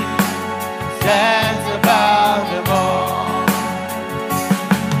name stands above them all.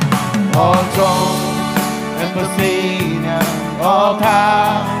 All thrones and dominions, all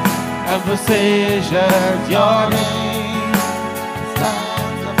power and positions. Your name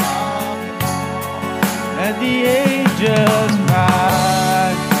Stands above them all. and the angels cry,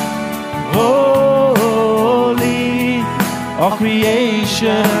 holy, all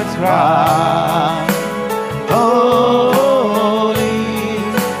creations cry, holy,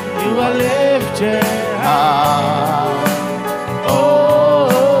 you are lifted high.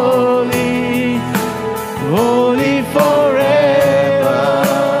 Holy, holy forever.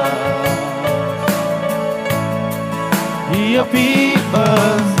 Your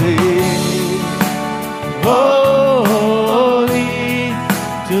people sing, holy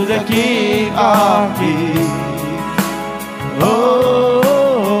to the King of Kings.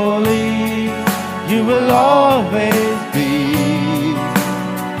 Holy, you will always be.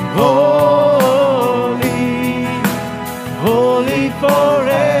 Holy, holy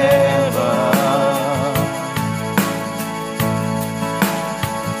forever.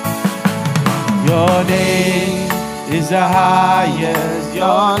 Your name is the highest.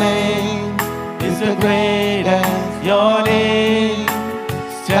 Your name is the greatest. Your name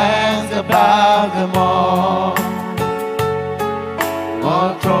stands above them all.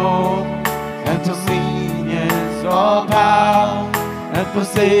 All throne and dominions, all power and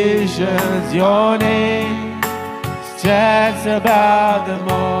positions. Your name stands above them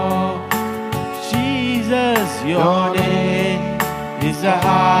all. Jesus, your name is the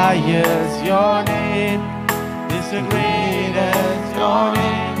highest. Your name is the greatest. Your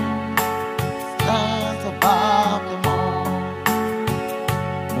name Stands above them all.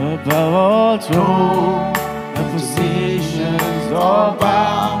 above all thrones and positions, all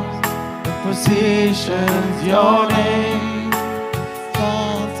powers and positions. Your name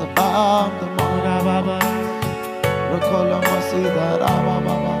Stands above them all. Rakala masida rama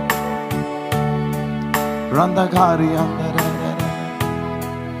baba. Randa ghari andere.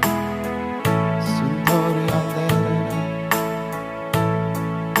 Sundari andere.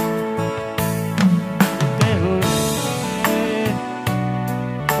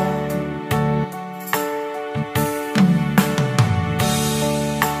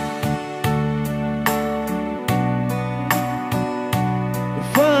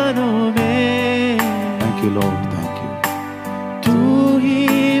 Thank you, Lord. Thank you. तू ही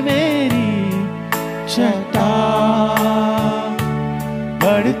मेरी चट्टान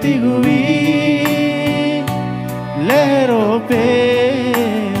बढ़ती हुई लहरों पे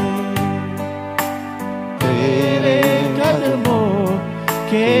तेरे कदमों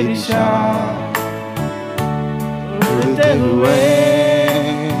के निशान उड़ते हुए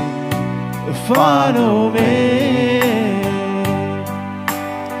तूफानों में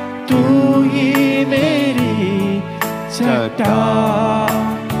तू ही मेरी चट्टान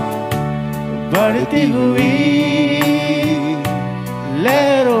बढ़ती हुई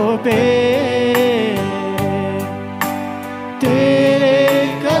लहरों पे तेरे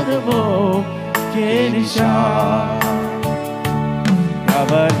कदमों के निशान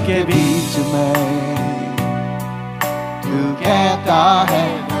कब्र के बीच में तू कहता है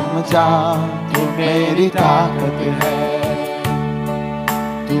तुम जा, तू मेरी ताकत है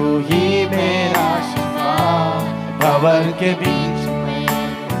तू ही मेरा शिफा कब्र के बीच में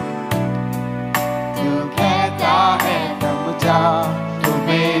तू कहता है तुम जा, तू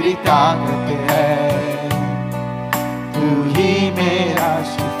मेरी ताकत है तू ही मेरा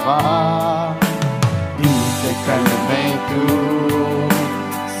शिफा बीते कल में तू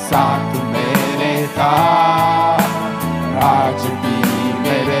साथ मेरे था आज भी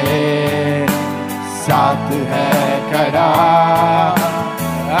मेरे साथ है खड़ा,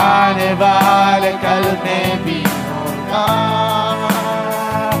 आने वाले कल में भी होगा।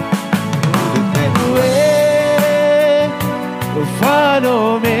 उड़ते हुए तूफानों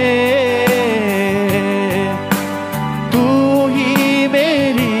में तू ही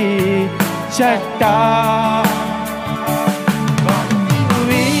मेरी चट्टान, बढ़ती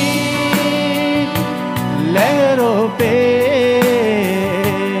हुई लहरों पे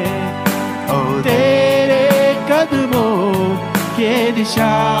तेरे कदमों के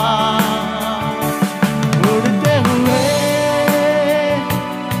निशान। उड़ते हुए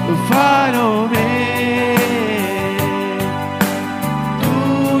तूफानों में तू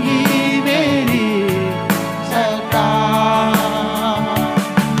ही मेरी चट्टान,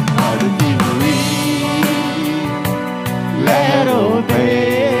 बढ़ती हुई लहरों पे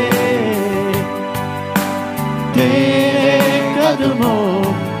तेरे कदमों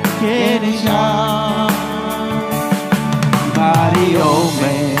के निशान। बीमारियों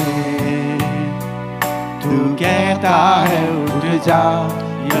में तू कहता है उठ जा,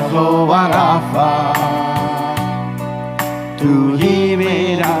 यहोवा राफा तू ही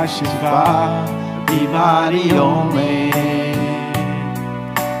मेरा शिफा। बीमारियों में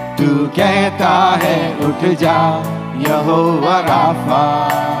तू कहता है उठ जा, यहोवा राफा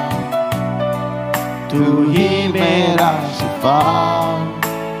तू ही मेरा शिफा।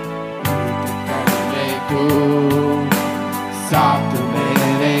 तू साथ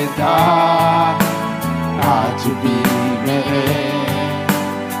मेरे था, आज भी मेरे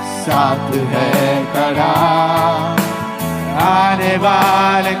साथ है खड़ा, आने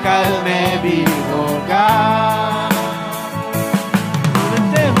वाले कल में भी होगा।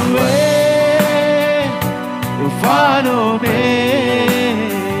 उड़ते हुए तूफानों में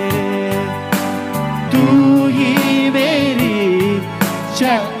तू ही मेरी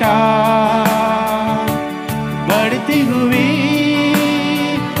चट्टान, बढ़ती हुई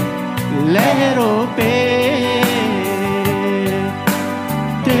लहरों पे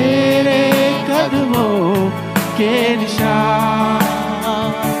तेरे कदमों के निशान।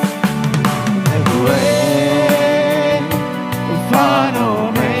 हुए तूफानों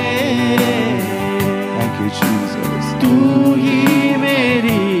में Thank you, Jesus. तू ही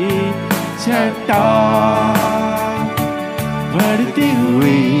मेरी चट्टान, बढ़ती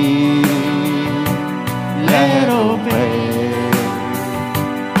हुई लहरों पे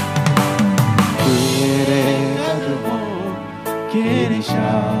तेरे कदमों के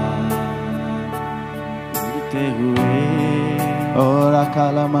निशान। उड़ते हुए और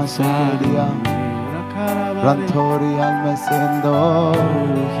अकाला मसूरिया रंथोरी almesendo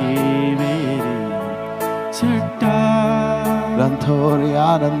ही मेरी चट्टान, रंथोरी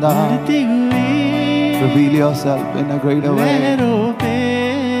आनंदा। उड़ती हुई reveal yourself in a greater way,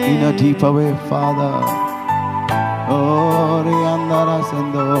 in a deeper way, Father. Oh, riandara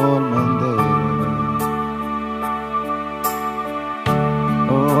sendol mende.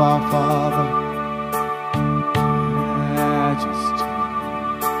 Oh, our Father, majesty,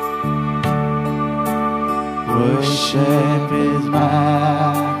 worship His majesty.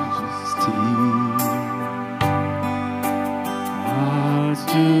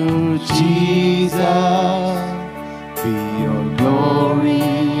 To Jesus be your glory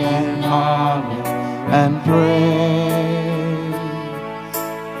and honor and praise.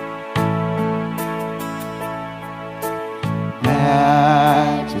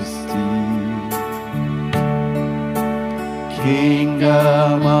 Majesty,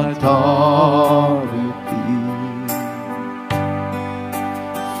 kingdom, authority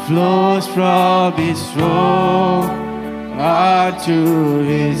flows from His throne unto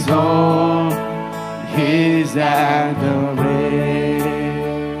His own, His adoration.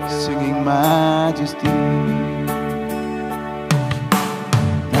 Singing majesty,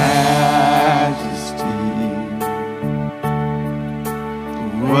 majesty,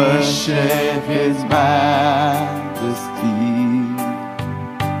 worship His majesty.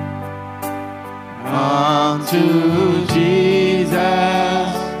 Unto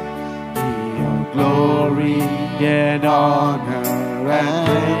Jesus be your glory and honor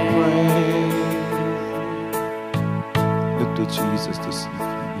and praise. Look to Jesus this evening.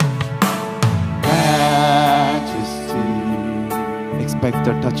 Majesty, expect a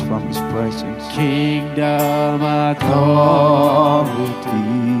touch from His presence. Kingdom, authority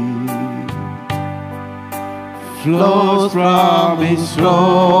flows from His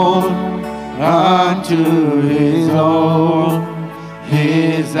throne unto His own,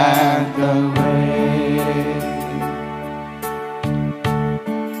 His adoration.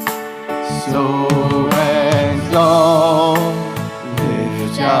 So exalt,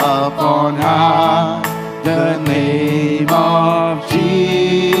 lift up on high the name of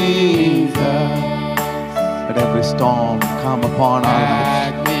Jesus. Let every storm come upon our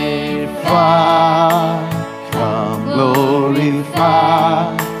lives. Magnify, come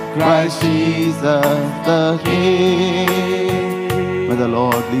glorify Christ Jesus the King. May the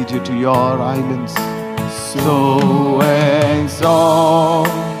Lord lead you to your islands. So exalt,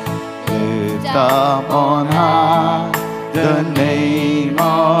 lift up on high the name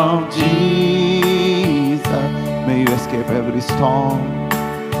of Jesus. May you escape every storm.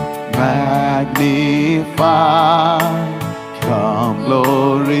 Magnify, come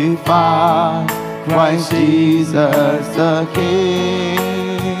glorify Christ Jesus the King.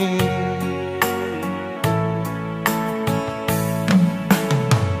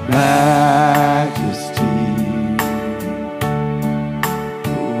 Majesty,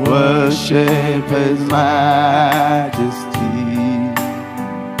 worship His majesty.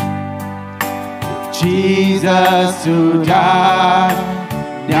 Jesus who died,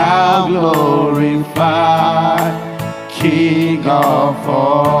 now glorified, King of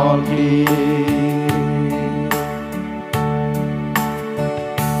all kings.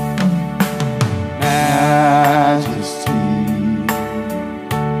 Majesty,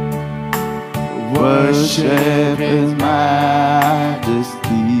 worship His majesty.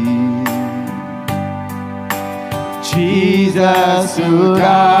 Jesus who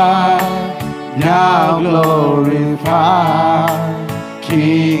died, now glorified,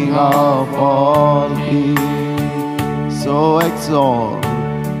 King of all kings. So exalt,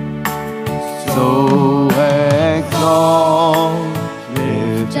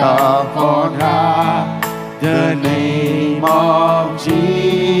 lift up on high the name of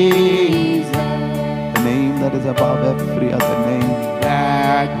Jesus, the name that is above every other name.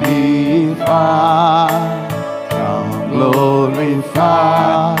 Magnify, come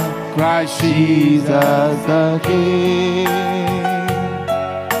glorify Christ Jesus the King.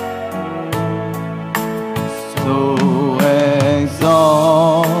 So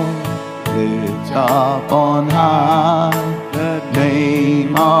exalt, lift up on high the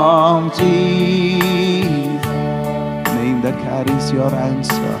name of Jesus, the name that carries your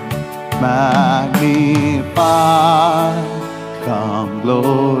answer. Magnify, come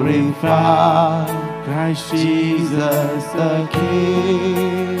glorify Christ Jesus the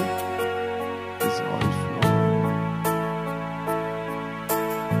King. His oil flow,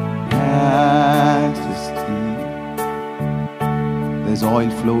 majesty. There's oil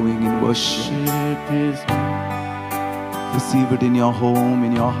flowing in worship. Receive it in your home,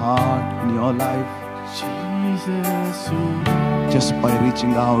 in your heart, in your life. Just by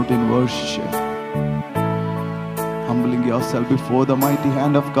reaching out in worship, humbling yourself before the mighty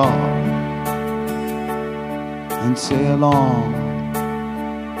hand of God, and say along,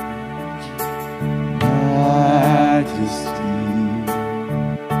 majesty,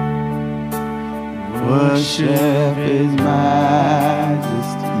 worship His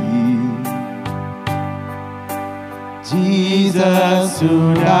majesty. Jesus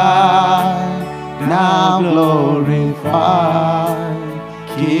who died, now glorified,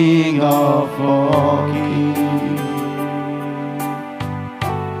 King of all kings.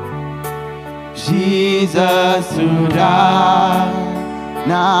 Jesus who died,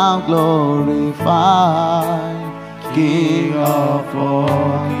 now glorified, King of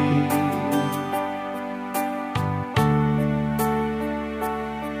all kings.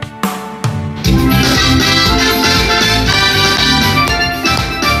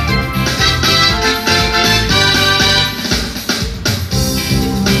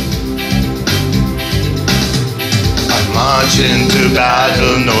 Into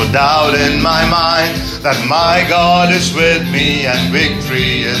battle, no doubt in my mind that my God is with me and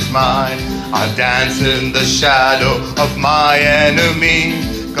victory is mine. I'll dance in the shadow of my enemy,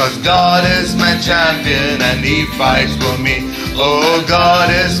 'cause God is my champion and He fights for me. Oh, God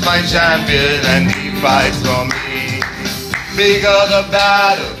is my champion and He fights for me. Bigger the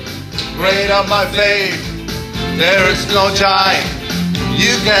battle, greater my faith. There is no giant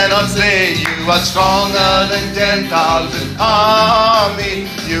you cannot say. You are stronger than 10,000 army.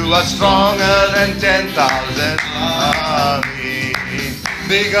 You are stronger than 10,000 army.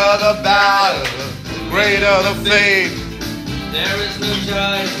 Bigger the battle, greater the faith. There is no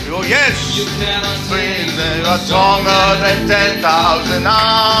giant. Oh yes, You cannot say. You are stronger than 10,000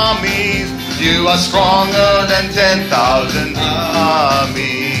 armies. You are stronger than 10,000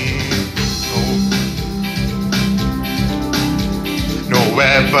 armies. No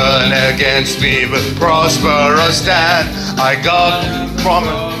weapon against me will prosper or stand. I got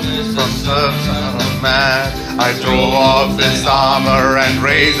promise from the Son of Man. I throw off this armor and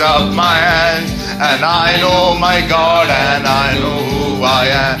raise up my hands, and I know my God and I know who I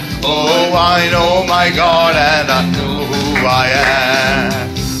am. Oh, I know my God and I know who I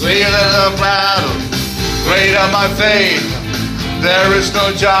am. Greater the battle, greater my faith. There is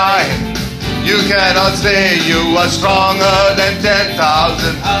no giant you cannot stay. You are stronger than 10,000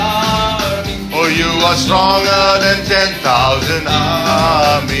 armies. Oh, you are stronger than 10,000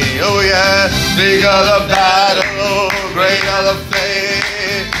 armies. Oh yeah, bigger the battle, greater the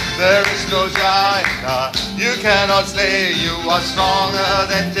faith. There is no giant you cannot slay. You are stronger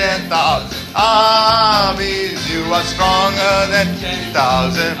than 10,000 armies. You are stronger than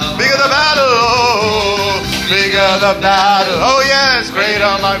 10,000. Bigger the battle, oh, bigger the battle. Oh yes,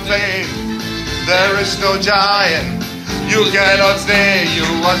 greater my faith. There is no giant you cannot stay. You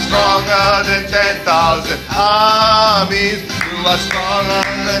are stronger than 10,000 armies. You are stronger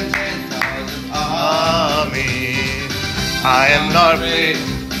than 10,000 armies. I am not afraid.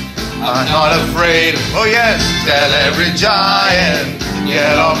 I'm not afraid. Oh yes, tell every giant,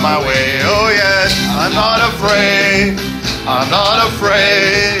 get off my way. Oh yes, I'm not afraid. I'm not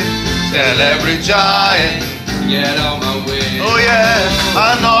afraid. Tell every giant, get off my way. Oh yes,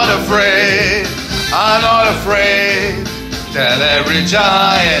 I'm not afraid. I'm not afraid. Tell every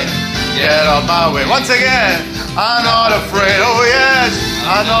giant, get off my way. Once again, I'm not afraid. Oh yes,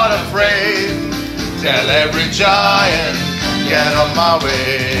 I'm not afraid. Tell every giant, get off my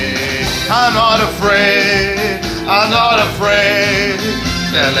way. I'm not afraid. I'm not afraid.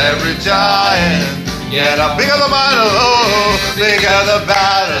 Tell every giant, get up. Bigger the battle, oh, bigger the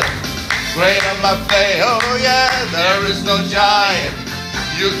battle. Greater my faith. Oh yeah, there is no giant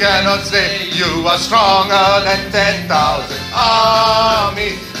you cannot say. You are stronger than 10,000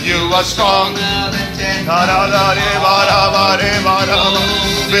 armies. You are stronger than 10,000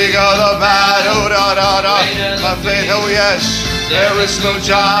 Bigger the battle, my faith. Oh yes, there is no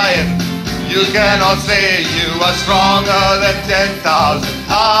giant you cannot say. You are stronger than 10,000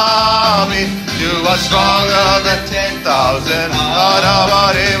 armies. You are stronger than 10,000.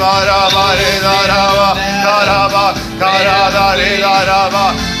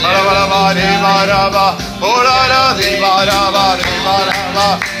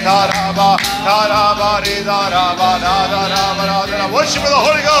 Worship with the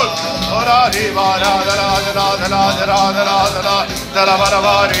Holy Ghost.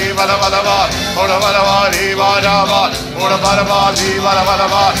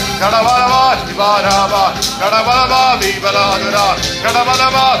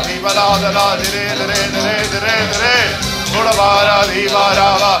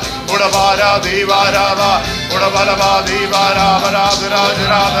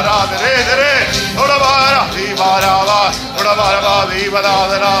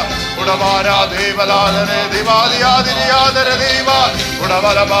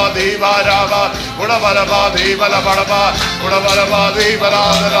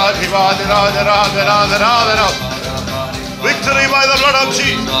 Victory by the blood of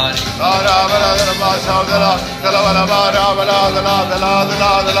Jesus.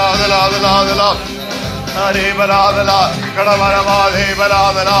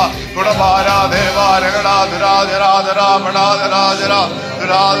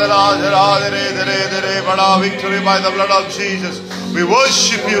 Victory by the blood of Jesus. We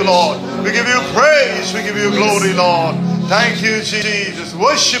worship you, Lord. We give you praise. We give you glory, Lord. Thank you, Jesus.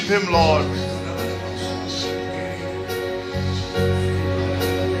 Worship him, Lord.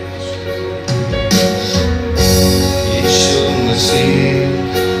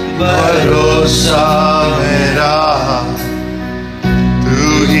 भरोसा मेरा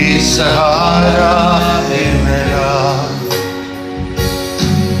तू ही सहारा है मेरा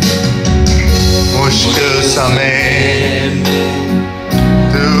मुश्किल समय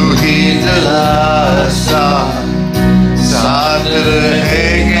तू ही दिलासा साथ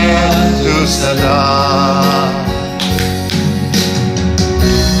रहेगा तू सदा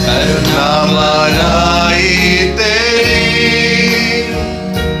करुणा मलाई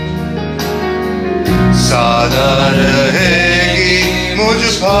सादा रहेगी मुझ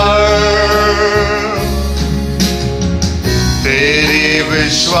पर तेरी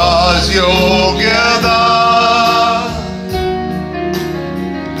विश्वास योग्यता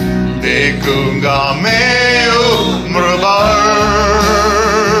देखूंगा मैं उम्र भर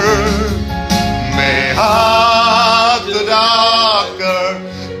मैं हाथ उठाकर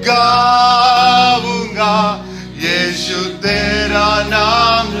गाऊंगा यीशु तेरा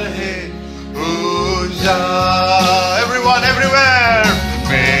नाम रहे Everyone, everywhere.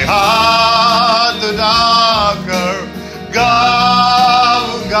 मैं हाथ उठाकर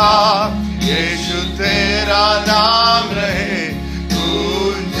गाऊंगा यीशु तेरा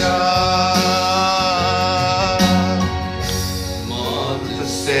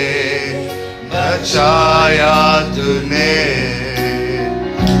बचाया तूने,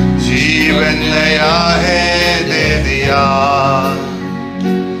 जीवन नया है दे दिया।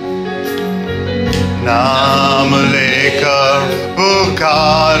 नाम लेकर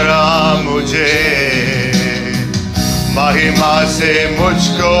पुकारा मुझे, महिमा से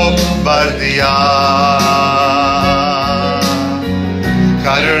मुझको भर दिया।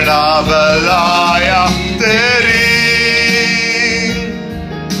 करुणा बलाया तेरी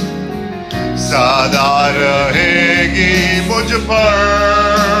सदा रहेगी मुझ पर,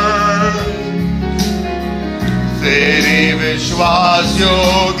 तेरी विश्वास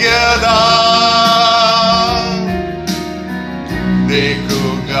योग्यता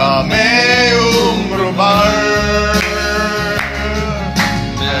देखूंगा मैं उम्र भर।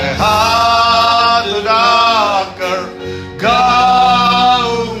 मैं हाथ उठाकर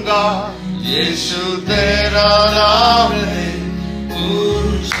गाऊंगा, यीशु तेरा नाम है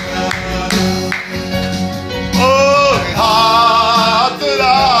ऊंचा। ओ हाथ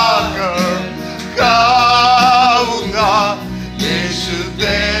उठाकर गाऊंगा, यीशु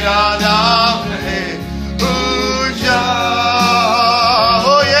तेरा नाम है ऊंचा।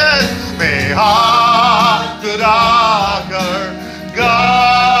 हाथ उठाकर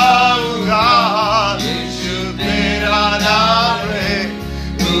गाऊंगा, यीशु तेरा नाम है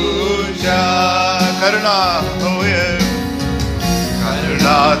ऊंचा। करुणा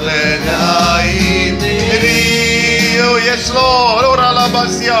करुणा तेरी, ओ यस लॉर्ड, और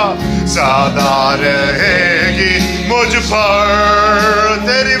अलाबासिया सदा रहेगी मुझ पर।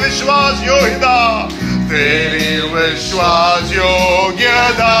 तेरी विश्वास योग्यता, तेरी विश्वास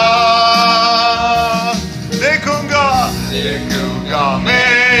योग्यता देखूंगा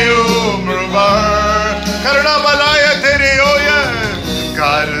मैं उम्र भर। करुणा बलाया तेरी, ओ ये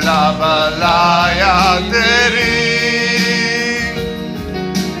करुणा बलाया तेरी,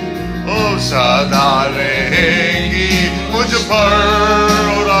 ओ सदा रहेगी मुझ पर।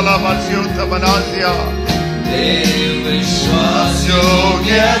 और अलाबासियों से बना दिया, तेरी विश्वास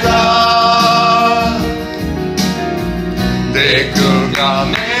योग्यता देखूंगा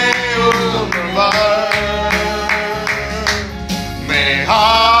मैं उम्र भर। मैं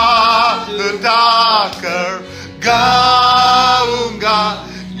हाथ उठाकर गाऊंगा,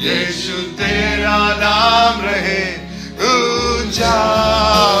 यीशु तेरा नाम रहे ऊंचा।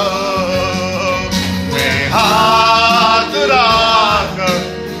 मैं हाथ उठाकर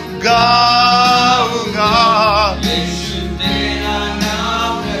गाऊंगा, यीशु तेरा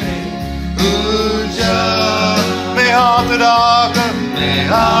नाम रहे ऊंचा। मैं हाथ उठाकर, मैं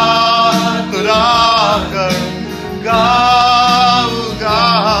हाथ उठाकर गाऊंगा,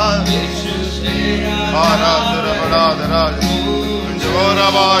 यीशु तेरा नाम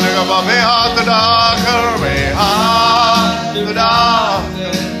मैं हाथ उठाकर, मैं हाथ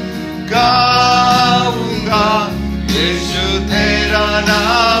उठाकर गाऊंगा, यीशु तेरा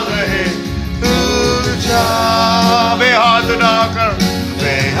नाम है ऊंचा। मैं हाथ उठाकर,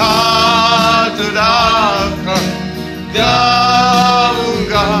 मैं हाथ उठाकर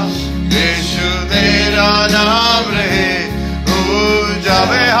गाऊंगा, यीशु तेरा नाम रहे ऊंचा।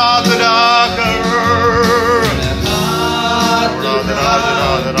 मैं हाथ उठाकर,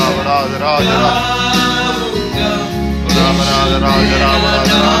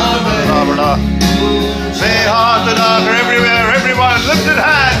 may heart and honor everywhere, everyone, lifted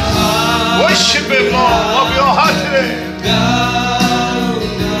hands, worship Him, Lord, of your heart today.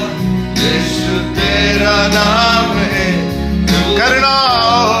 यीशु तेरा नाम है करुणा,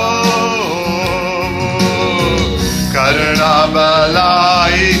 करुणा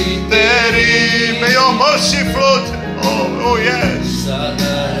बलाई तेरी, may your mercy flow, oh yes,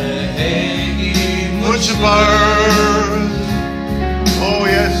 मुझ पर, oh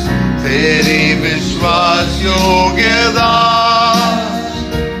yes, तेरी विश्वास योग्यता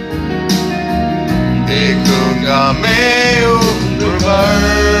देखूंगा मैं उम्र भर।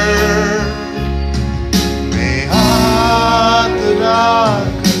 मैं हाथ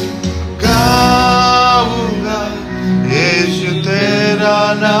उठाकर गाऊंगा, यीशु तेरा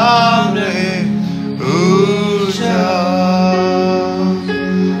नाम है ऊंचा।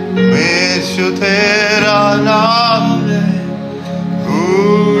 यीशु तेरा नाम है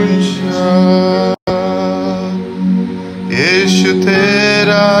ऊंचा, यीशु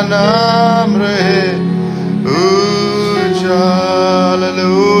तेरा नाम रहे ऊंचा।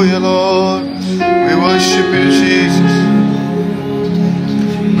 Hallelujah, Lord. We worship you, Jesus.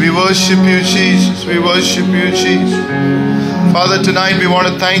 We worship you, Jesus. We worship you, Jesus. Father, tonight we want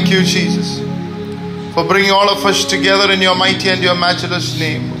to thank you, Jesus, for bringing all of us together in your mighty and your matchless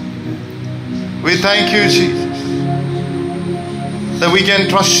name. We thank you, Jesus, that we can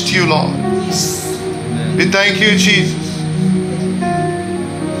trust you, Lord. We thank you, Jesus.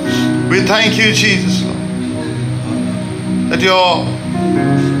 We thank you, Jesus, Lord, that your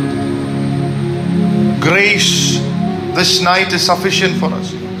grace this night is sufficient for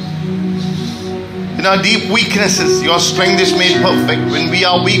us. In our deep weaknesses, your strength is made perfect. When we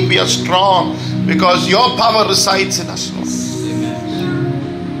are weak, we are strong because your power resides in us, Lord.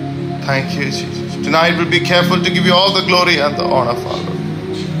 Thank you, Jesus. Tonight we'll be careful to give you all the glory and the honor, Father.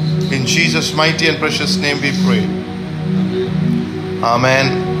 In Jesus' mighty and precious name we pray.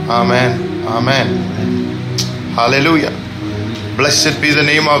 Amen. Amen. Amen. Hallelujah. Blessed be the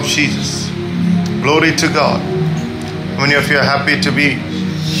name of Jesus. Glory to God. How many of you are happy to be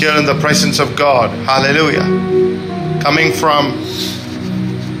here in the presence of God? Hallelujah. Coming from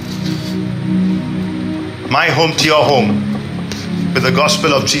my home to your home with the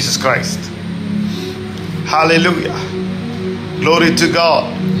gospel of Jesus Christ. Hallelujah. Glory to God.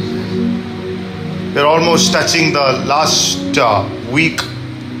 We're almost touching the last week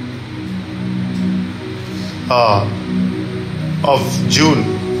of June.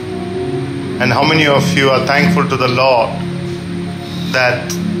 And how many of you are thankful to the Lord that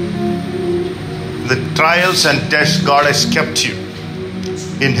the trials and tests God has kept you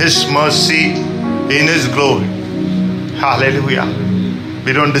in His mercy, in His glory. Hallelujah.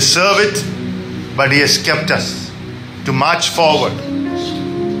 We don't deserve it, but He has kept us to march forward.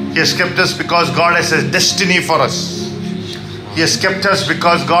 He has kept us because God has a destiny for us. He has kept us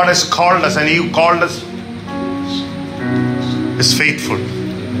because God has called us, and He who called us is faithful.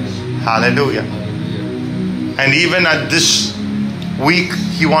 Hallelujah. And even at this week,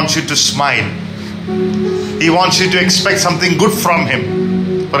 He wants you to smile. He wants you to expect something good from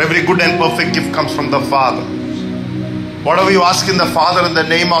Him. For every good and perfect gift comes from the Father. Whatever you ask in the Father in the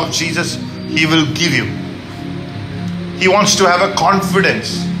name of Jesus, He will give you. He wants to have a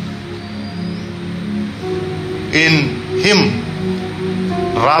confidence in Him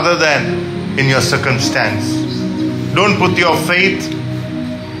rather than in your circumstance. Don't put your faith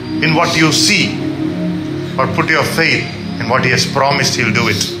in what you see, but put your faith in what He has promised He'll do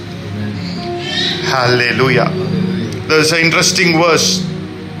it. Hallelujah. There's an interesting verse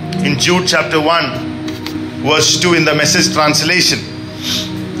in Jude chapter 1 verse 2 in the Message translation.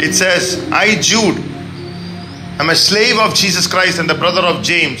 It says, I, Jude, am a slave of Jesus Christ and the brother of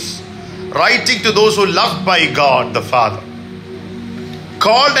James, writing to those who are loved by God the Father,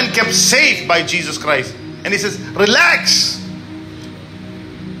 called and kept safe by Jesus Christ. And he says, relax.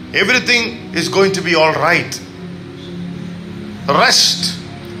 Everything is going to be all right. Rest.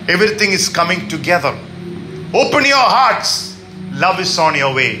 Everything is coming together. Open your hearts. Love is on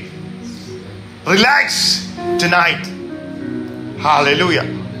your way. Relax tonight. Hallelujah.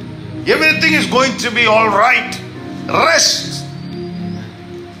 Everything is going to be all right. Rest.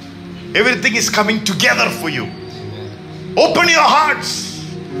 Everything is coming together for you. Open your hearts,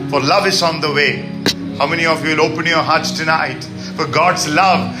 for love is on the way. How many of you will open your hearts tonight? For God's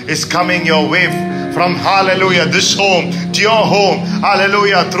love is coming your way from, hallelujah, this home to your home.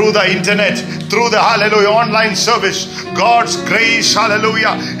 Hallelujah, through the internet, through the, hallelujah, online service. God's grace,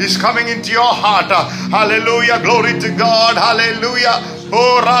 hallelujah, is coming into your heart. Hallelujah, glory to God. Hallelujah.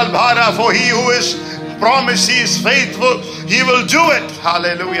 Oh, Ralbhara, for He who is promised, He is faithful. He will do it.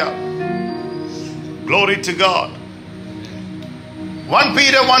 Hallelujah. Glory to God. 1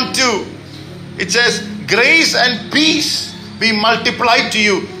 Peter 1:2, it says, grace and peace be multiplied to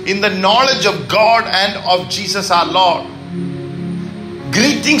you in the knowledge of God and of Jesus our Lord.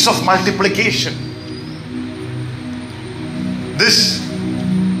 Greetings of multiplication. This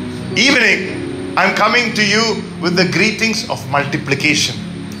evening, I'm coming to you with the greetings of multiplication.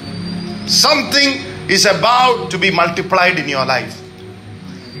 Something is about to be multiplied in your life.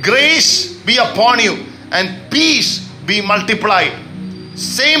 Grace be upon you and peace be multiplied.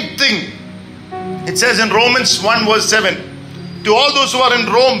 Same thing. It says in Romans 1 verse 7, to all those who are in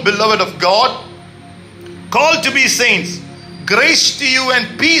Rome, beloved of God, called to be saints, grace to you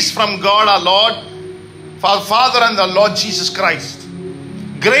and peace from God our Lord, our Father and the Lord Jesus Christ.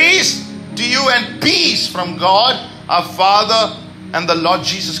 Grace to you and peace from God our Father and the Lord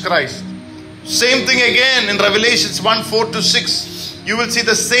Jesus Christ. Same thing again in Revelations 1:4-6. You will see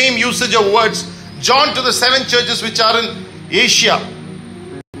the same usage of words. John to the 7 churches which are in Asia.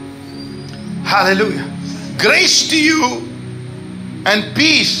 Hallelujah. Grace to you and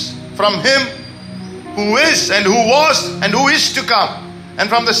peace from Him who is and who was and who is to come, and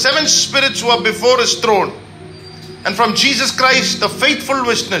from the 7 spirits who are before His throne, and from Jesus Christ, the faithful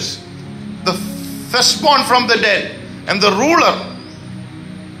witness, the firstborn from the dead, and the ruler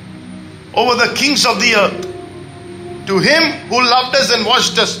over the kings of the earth. To Him who loved us and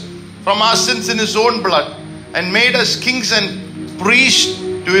washed us from our sins in His own blood and made us kings and priests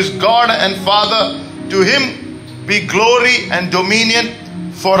to His God and Father. To Him be glory and dominion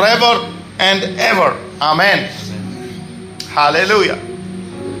forever and ever. Amen. Hallelujah.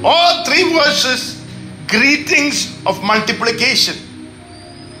 All three verses, greetings of multiplication.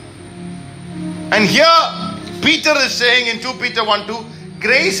 And here Peter is saying in 2 Peter 1:2,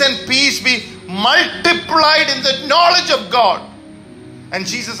 grace and peace be multiplied in the knowledge of God and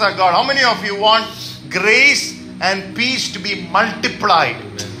Jesus our God. How many of you want grace and peace to be multiplied?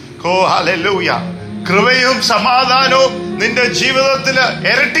 Oh, hallelujah. കൃപയും സമാധാനവും നിന്റെ ജീവിതത്തിൽ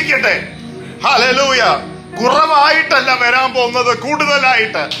ഇരട്ടിക്കട്ടെ. Hallelujah. കുറവായിട്ടല്ല വരാൻ പോകുന്നത്,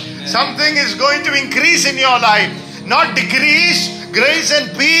 കൂടുതലായിട്ട്. Something is going to increase in your life, not decrease. Grace and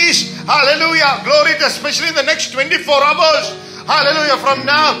peace. Hallelujah. Glory to, especially in the next 24 hours. Hallelujah. From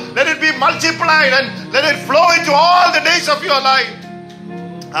now, let it be multiplied and let it flow into all the days of your life.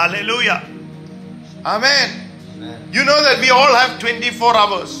 Hallelujah. Amen. You know that we all have 24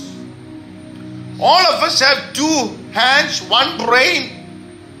 hours. All of us have 2 hands, 1 brain,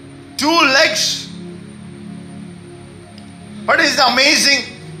 2 legs. But it's amazing.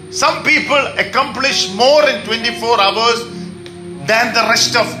 Some people accomplish more in 24 hours than the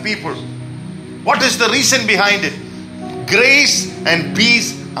rest of people. What is the reason behind it? Grace and peace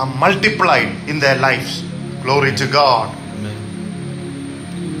are multiplied in their lives. Glory to God.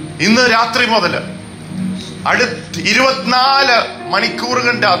 ഇന്ന് രാത്രി മുതൽ അടുത്ത 24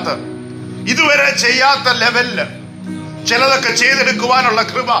 മണിക്കൂറുകളുടെ അകത്ത് ഇതുവരെ ചെയ്യാത്ത ലെവലില് ചിലതൊക്കെ ചെയ്തെടുക്കുവാനുള്ള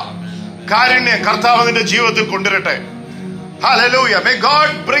കൃപ, കാരുണ്യം കർത്താവ് നിന്റെ ജീവിതത്തിൽ കൊണ്ടുവരട്ടെ. Hallelujah. May God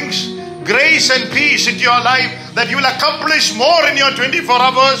brings grace and peace into your life, that you will accomplish more in your 24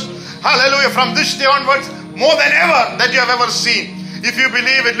 hours. Hallelujah. From this day onwards, more than ever that you have ever seen. If you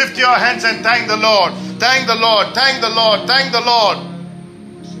believe it, lift your hands and thank the Lord. Thank the Lord. Thank the Lord. Thank the Lord.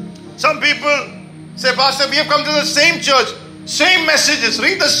 Some people say, Pastor, we have come to the same church, same messages,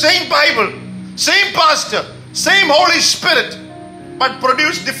 read the same Bible, same pastor, same Holy Spirit, but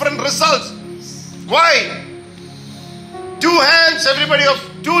produce different results. Why? 2 hands, everybody has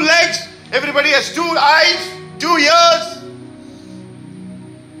 2 legs, everybody has 2 eyes, 2 ears.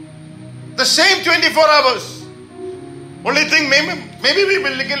 The same 24 hours. Only thing, maybe we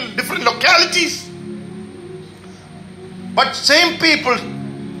will live in different localities, but same people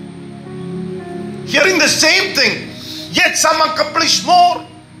hearing the same thing, yet some accomplish more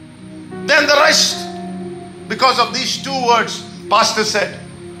than the rest because of these 2 words. Pastor said,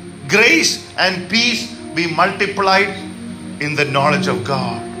 grace and peace be multiplied in the knowledge of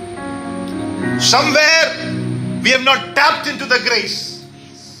God. Somewhere we have not tapped into the grace.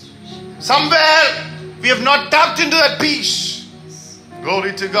 Somewhere we have not tapped into that peace.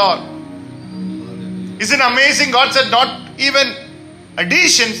 Glory to God. Isn't it amazing? God said not even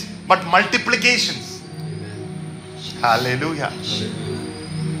additions but multiplications. Hallelujah.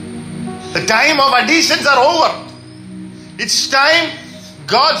 The time of additions are over. It's time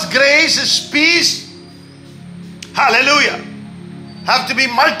God's grace, His peace, hallelujah, have to be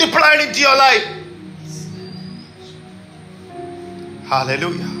multiplied into your life.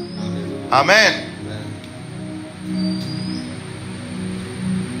 Hallelujah. Amen.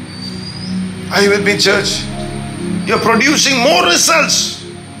 Are you with me, church? You're producing more results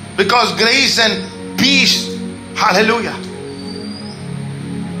because grace and peace, hallelujah,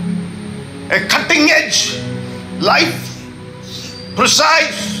 a cutting edge life,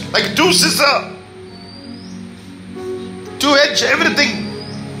 precise, like 2 scissors, 2 edge, everything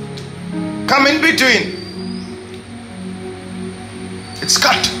come in between. It's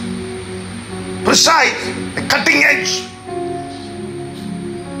cut, precise, a cutting edge.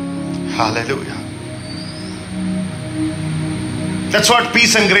 Hallelujah. That's what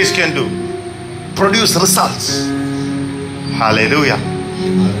peace and grace can do. Produce results. Hallelujah.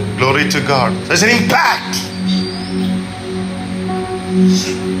 Glory to God. There's an impact.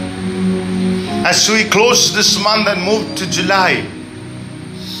 As we close this month and move to July,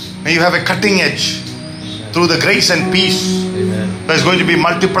 may you have a cutting edge through the grace and peace that's going to be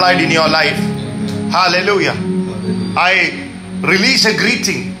multiplied in your life. Hallelujah. I release a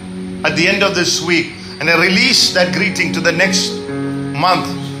greeting at the end of this week, and I release that greeting to the next month.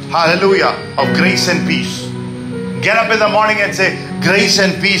 Hallelujah. Of grace and peace. Get up in the morning and say, grace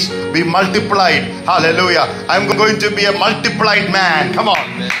and peace be multiplied. Hallelujah. I'm going to be a multiplied man. Come on.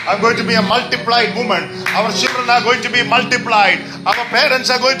 I'm going to be a multiplied woman. Our children are going to be multiplied. Our parents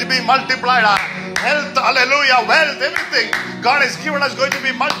are going to be multiplied. Our health, hallelujah, wealth, everything God has given us going to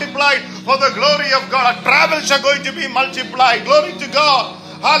be multiplied for the glory of God. Our travels are going to be multiplied. Glory to God.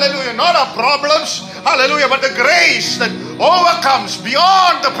 Hallelujah. Not our problems. Hallelujah. But the grace that overcomes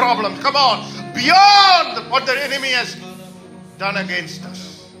beyond the problems. Come on. Beyond what the enemy has done against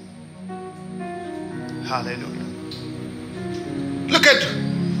us. Hallelujah. Look at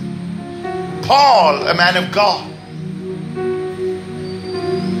Paul, a man of God.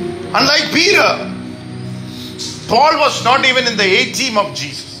 Unlike Peter, Paul was not even in the A team of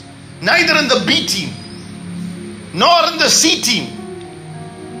Jesus, neither in the B team, nor in the C team,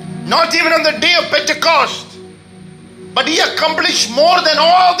 not even on the day of Pentecost. But he accomplished more than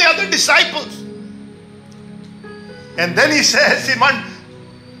all the other disciples. And then he says in 1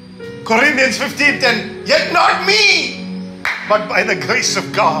 Corinthians 15:10, yet not me, but by the grace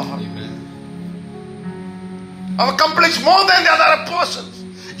of God. I've accomplished more than the other apostles.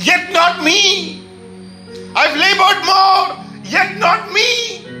 Yet not me. I've labored more. Yet not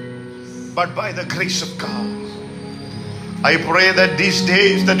me, but by the grace of God. I pray that these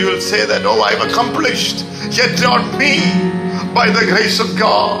days that you will say that, oh, I've accomplished, yet not me, by the grace of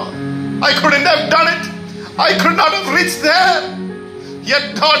God. I couldn't have done it. I could not have reached there,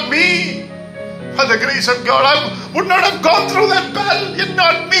 yet not me, by the grace of God. I would not have gone through that battle, yet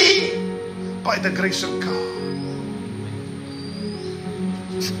not me, by the grace of God.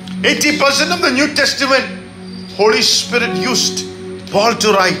 80% of the New Testament, Holy Spirit used Paul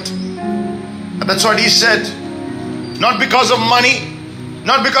to write. And that's what he said. Not because of money,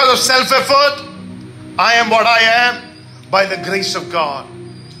 not because of self-effort. I am what I am by the grace of God.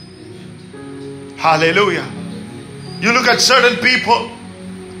 Hallelujah. You look at certain people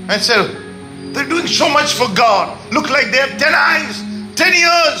and say, they're doing so much for God. Look like they have 10 eyes, 10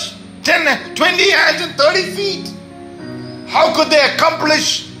 ears, 20 hands and 30 feet. How could they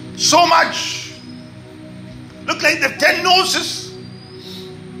accomplish so much? Look like they have 10 noses.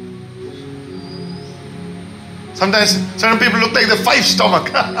 Sometimes certain people look like the 5 stomach.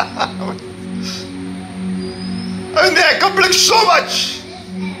 I mean, they accomplish so much.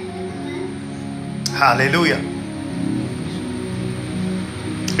 Hallelujah.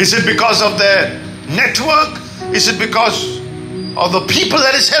 Is it because of their network? Is it because of the people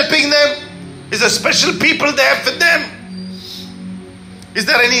that is helping them? Is there special people there for them? Is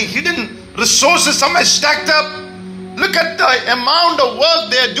there any hidden resources somewhere stacked up? Look at the amount of work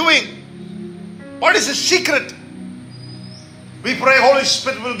they are doing. What is the secret? We pray Holy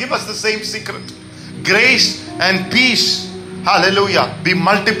Spirit will give us the same secret. Grace and peace, hallelujah, be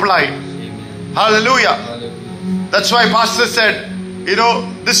multiplied. Hallelujah. That's why Pastor said, you know,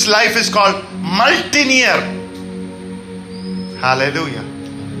 this life is called multi-year. Hallelujah.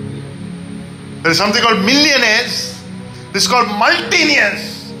 There is something called millionaires. This is called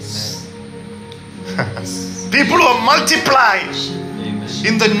multi-years. People who are multiplied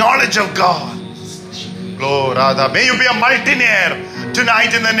in the knowledge of God. Glory, Radha. May you be a multi-year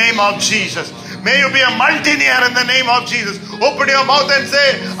tonight in the name of Jesus. May you be a multi-year in the name of Jesus. Open your mouth and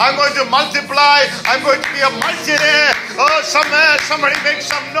say, I'm going to multiply. I'm going to be a multi-year. Oh, somebody make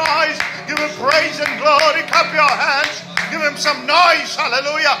some noise. Give him praise and glory. Clap your hands. Give him some noise.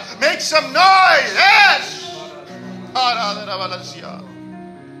 Hallelujah. Make some noise. Yes.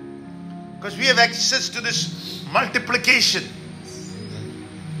 Because we have access to this multiplication.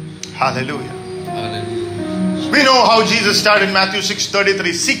 Hallelujah. Hallelujah. We know how Jesus started in Matthew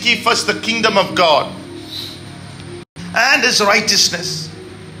 6:33. Seek ye first the kingdom of God and his righteousness,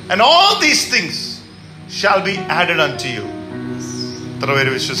 and all these things shall be added unto you.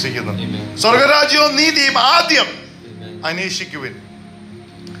 സ്വർഗരാജ്യവും നീതിയും ആദ്യം അന്വേഷിക്കുവിൻ.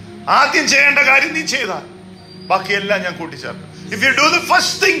 ആദ്യം ചെയ്യേണ്ട കാര്യം നീ ചെയ്താൽ ബാക്കിയെല്ലാം ഞാൻ കൂട്ടിച്ചേർക്കും. If you do the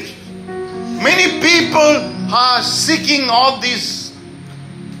first thing, many people are seeking all these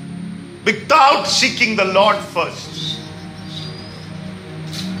without seeking the Lord first.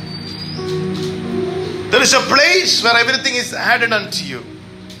 There is a place where everything is added unto you.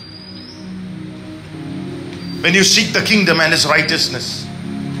 When you seek the kingdom and his righteousness.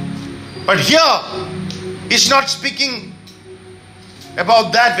 But here, he's not speaking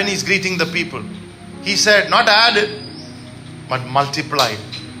about that when he's greeting the people. He said, not added, but multiplied.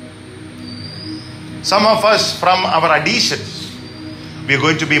 Some of us, from our additions, we are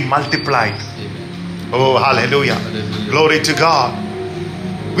going to be multiplied. Oh, hallelujah. Glory to God.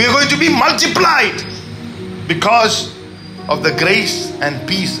 We are going to be multiplied because of the grace and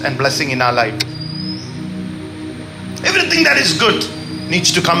peace and blessing in our life. Everything that is good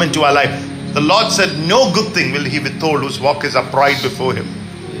needs to come into our life. The Lord said, no good thing will he withhold whose walk is upright before him.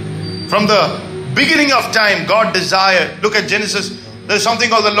 From the beginning of time, God desired. Look at Genesis. There's something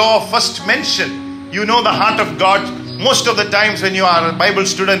called the law of first mention. You know the heart of God. Most of the times when you are a Bible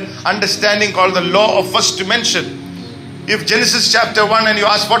student, understanding called the law of first mention. If Genesis chapter 1 and you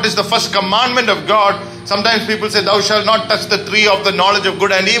ask what is the first commandment of God, sometimes people say, thou shalt not touch the tree of the knowledge of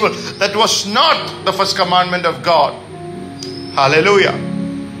good and evil. That was not the first commandment of God. Hallelujah.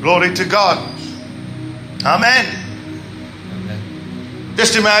 Glory to God. Amen.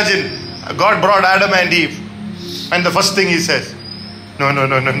 Just imagine, God brought Adam and Eve, and the first thing he says, no.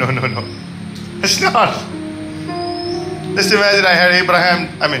 It's not. Just imagine I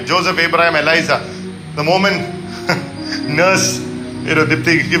had Joseph, Abraham, Eliza. The moment nurse,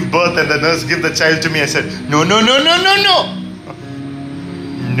 Dipti give birth and the nurse give the child to me, I said, no. No.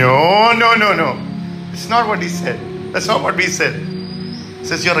 It's not what he said. That's not what we said. He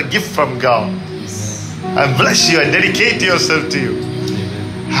says, you're a gift from God. I bless you. I dedicate yourself to you.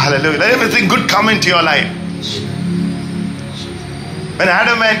 Hallelujah. Let everything good come into your life. When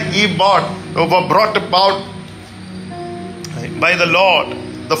Adam and Eve were brought about by the Lord,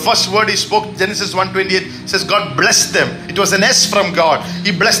 the first word he spoke, Genesis 1:28, says God blessed them. It was an S from God.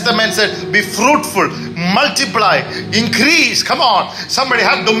 He blessed them and said, be fruitful, multiply, increase. Come on. Somebody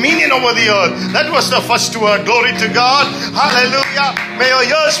have dominion over the earth. That was the first word. Glory to God. Hallelujah. May your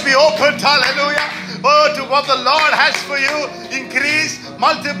ears be opened. Hallelujah. Oh, to what the Lord has for you. Increase,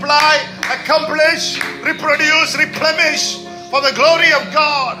 multiply, accomplish, reproduce, replenish for the glory of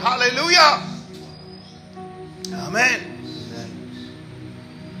God. Hallelujah. Amen.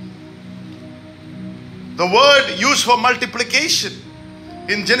 The word used for multiplication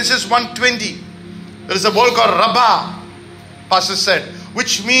in Genesis 1:20, there is a word called Rabbah, Pastor said,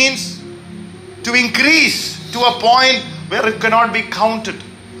 which means to increase to a point where it cannot be counted.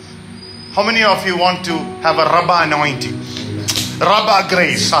 How many of you want to have a Rabbah anointing? Rabbah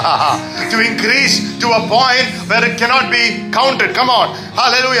grace. To increase to a point where it cannot be counted. Come on.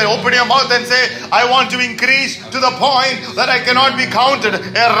 Hallelujah. Open your mouth and say, I want to increase to the point that I cannot be counted.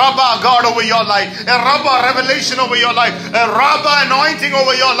 A Rabbah God over your life. A Rabbah revelation over your life. A Rabbah anointing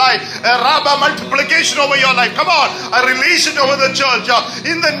over your life. A Rabbah multiplication over your life. Come on. I release it over the church.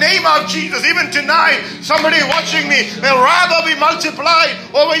 In the name of Jesus. Even tonight, somebody watching me, may Rabbah be multiplied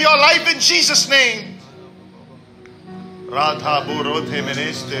over your life in Jesus' name. Radha Burothe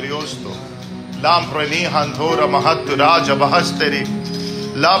Ministeriosto Lamprani Hantora Mahattu Raja Bahasteri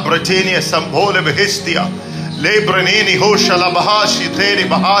Labratenia Sambole Behistia Lebranini Hoshala Bahashi Teri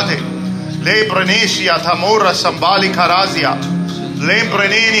Bahade Lebranesia Tamora Sambali Karazia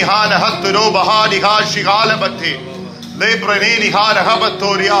Lebranini Hana Hatturo Bahadi Hashi Galabati Lebranini Hana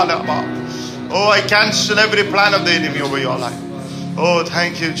Habatoriala. Oh, I cancel every plan of the enemy over your life. Oh,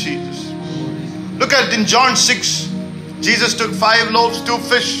 thank you, Jesus. Look at in John 6. Jesus took 5 loaves, 2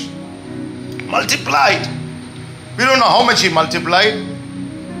 fish, multiplied. We don't know how much he multiplied.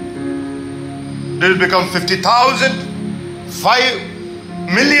 Did it become 50,000?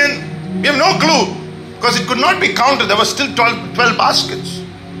 5 million? We have no clue, because it could not be counted. There were still 12 baskets.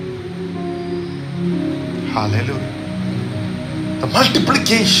 Hallelujah. The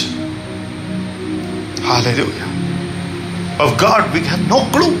multiplication. Hallelujah. Of God, we have no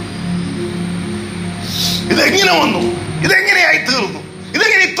clue.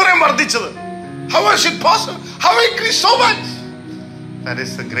 How was it possible? How increased so much? That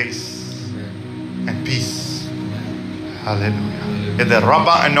is the grace and peace. Hallelujah. In the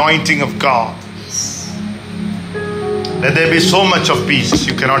Rabbah anointing of God, let there be so much of peace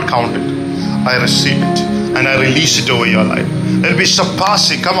you cannot count it. I receive it and I release it over your life. Let it be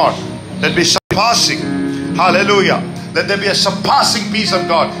surpassing. Come on. Let it be surpassing. Hallelujah. Let there be a surpassing peace of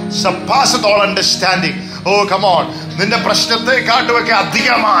God. Surpasseth all understanding. Oh, come on. നിന്റെ പ്രശ്നത്തെ കാട്ടുവെക്കെ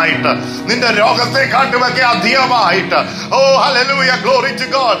അധികമായിട്ട്, നിന്റെ രോഗത്തെ കാട്ടുവെക്കെ അധികമായിട്ട്. Oh, hallelujah, glory to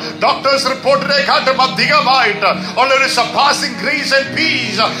God. Doctors reported കാട്ടും അധികമായിട്ട് ഉള്ളൊരു surpassing grace and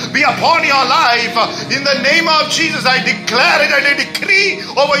peace be upon your life. In the name of Jesus, I declare it and I decree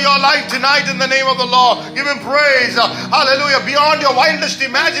over your life tonight in the name of the Lord. Give him praise. Hallelujah. Beyond your wildest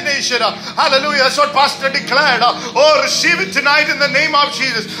imagination. Hallelujah. That's what Pastor declared. Oh, receive it tonight in the name of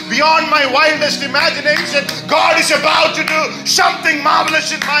Jesus. Beyond my wildest imagination, God is about to do something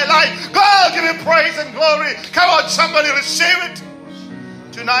marvelous in my life. God, give him praise and glory. Come on, somebody receive it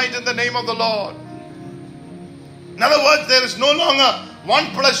tonight in the name of the Lord. In other words, there is no longer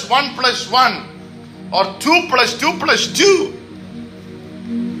 1 plus 1 plus 1 or 2 plus 2 plus 2.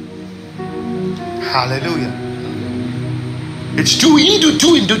 Hallelujah. It's 2 into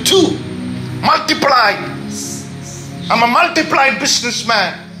 2 into 2. Multiplied. I'm a multiplied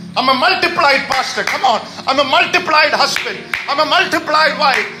businessman. I'm a multiplied pastor. Come on. I'm a multiplied husband. I'm a multiplied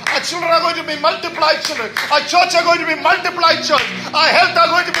wife. A Our children are going to be multiplied children. Our church are going to be multiplied church. Our health are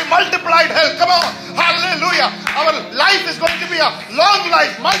going to be multiplied health. Come on. Hallelujah. Our life is going to be a long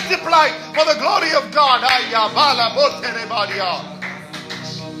life, multiplied for the glory of God.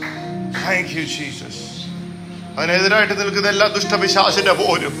 Thank you, Jesus. അതിനെതിരായിട്ട് നിൽക്കുന്ന എല്ലാ ദുഷ്ടപിശാചിന്റെ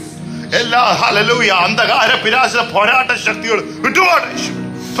പോലും എല്ലാ hallelujah അന്ധകാര പിശാചിന്റെ പോരാട്ട ശക്തികൾ വിട്ടുപോട്ടെ.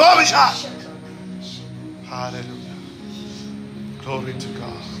 Hallelujah. Glory to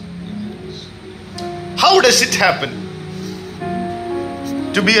God. How does it happen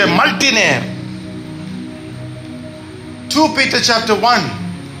to be a multinaire? 2 Peter chapter 1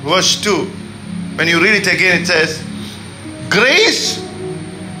 verse 2. When you read it again, it says, grace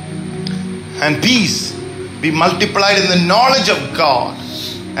and peace be multiplied in the knowledge of God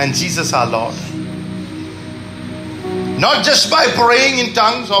and Jesus our Lord. Not just by praying in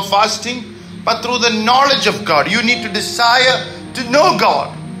tongues or fasting, but through the knowledge of God. You need to desire to know God.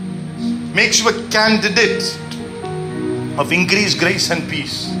 Makes you a candidate of increased grace and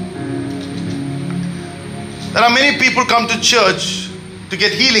peace. There are many people come to church to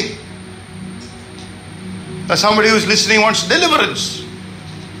get healing. There's somebody who's listening wants deliverance.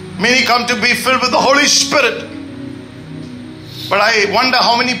 Many come to be filled with the Holy Spirit. But I wonder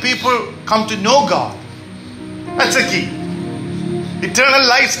how many people come to know God. That's the key. Eternal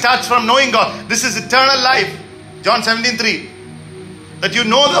life starts from knowing God. This is eternal life. John 17:3. That you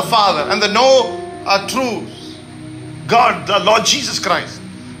know the Father and the know are true God, the Lord Jesus Christ.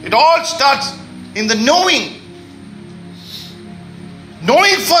 It all starts in the knowing.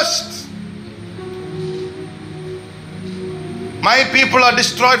 Knowing first. My people are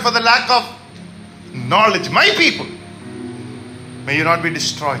destroyed for the lack of knowledge. My people. May you not be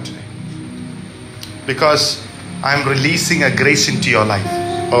destroyed today. Because I am releasing a grace into your life.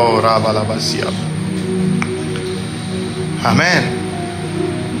 Oh, Rabalabasiya. Amen.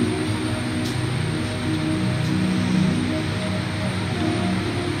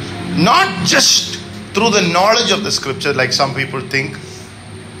 Not just through the knowledge of the scripture, like some people think.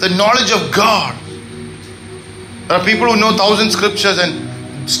 The knowledge of God. There are people who know 1,000 scriptures and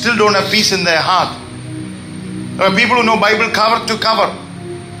still don't have peace in their heart. There are people who know Bible cover to cover.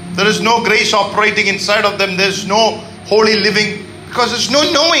 There is no grace operating inside of them. There is no holy living because there is no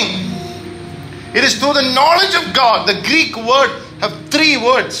knowing. It is through the knowledge of God. The Greek word have 3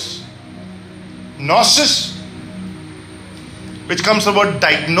 words. Gnosis, which comes from the word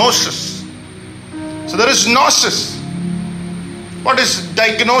diagnosis. So there is gnosis. What is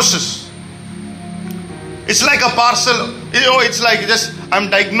diagnosis? It's like a parcel. It's like just I'm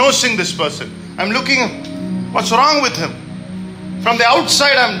diagnosing this person. I'm looking what's wrong with him. From the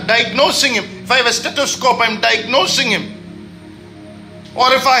outside, I'm diagnosing him. If I have a stethoscope, I'm diagnosing him.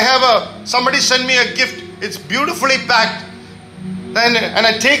 Or if I have somebody send me a gift, it's beautifully packed. And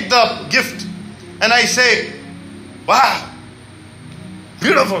I take the gift and I say, wow,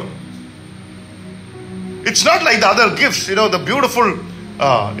 beautiful. It's not like the other gifts, the beautiful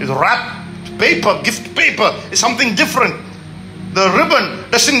is wrapped paper, gift paper is something different. The ribbon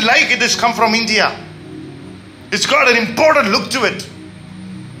doesn't like it has come from India. It's got an imported look to it.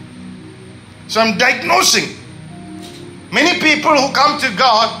 So I'm diagnosing. Many people who come to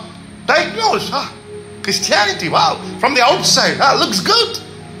God diagnose. Christianity, wow, from the outside, looks good.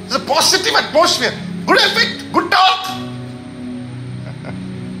 It's a positive atmosphere, good effect, good talk.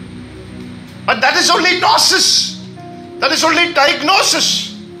 But that is only gnosis. That is only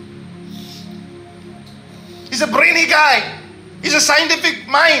diagnosis. He's a brainy guy. He's a scientific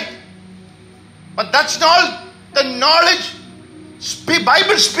mind. But that's not the knowledge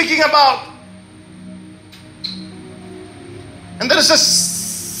Bible speaking about. And there is a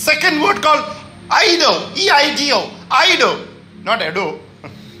second word called Ido. E-I-D-O. Ido. Not Edo.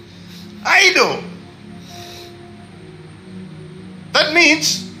 Ido. That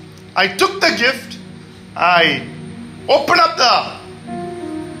means I took the gift. I opened up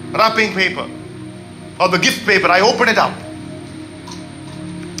the wrapping paper. Or the gift paper. I open it up.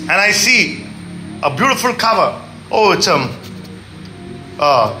 And I see a beautiful cover. Oh, it's a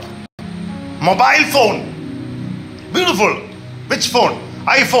mobile phone. Beautiful. Which phone?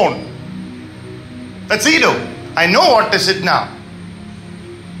 iPhone. That's Edo. I know what is it now.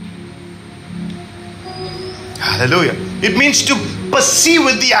 Hallelujah. It means to perceive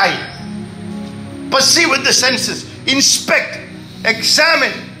with the eye. Perceive with the senses. Inspect.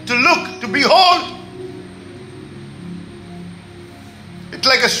 Examine. To look. To behold. It's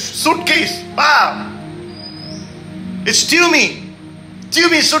like a suitcase. Wow. It's Tumi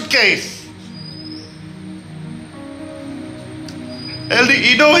suitcase.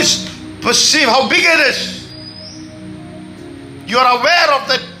 Edo is perceive how big it is. You are aware of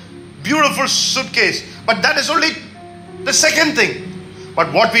that beautiful suitcase. But that is only the second thing.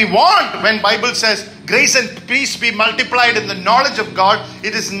 But what we want when Bible says grace and peace be multiplied in the knowledge of God,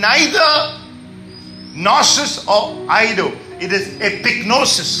 it is neither gnosis or eido. It is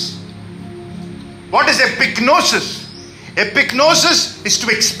epignosis. What is epignosis? Epignosis is to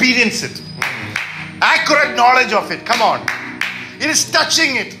experience it. Accurate knowledge of it. Come on. It is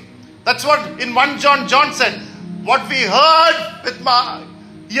touching it. That's what in 1 John said. What we heard with my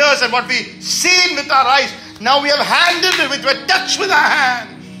ears and what we seen with our eyes, now we have handled it with a touch with our hand.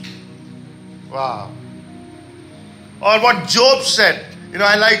 Wow. Or what Job said.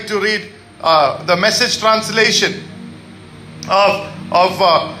 I like to read the Message translation of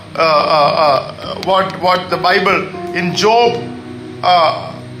what the Bible in Job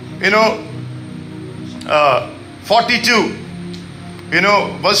 42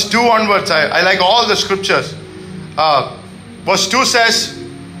 verse 2 onwards. I like all the scriptures. Verse 2 says,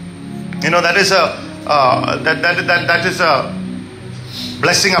 that is a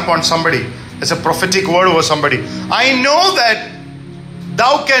blessing upon somebody. It's a prophetic word over somebody. I know that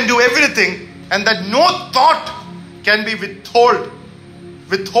thou can do everything, and that no thought can be withholden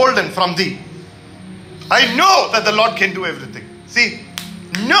from thee. I know that the Lord can do everything. See,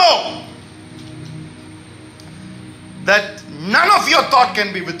 know that none of your thought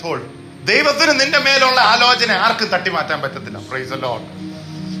can be withheld. ദൈവത്തിന് നിന്റെ മേലുള്ള ആലോചന ആർക്കും തട്ടി മാറ്റാൻ പറ്റത്തില്ല. Praise the Lord.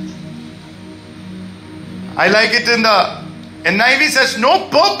 I like it in the NIV says, no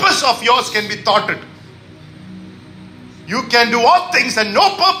purpose of yours can be thwarted. You can do all things and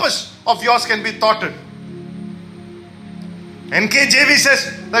no purpose of yours can be thwarted. NKJV says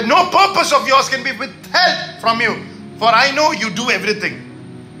that no purpose of yours can be withheld from you, for I know you do everything.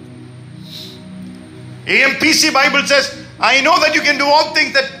 AMPC Bible says, I know that you can do all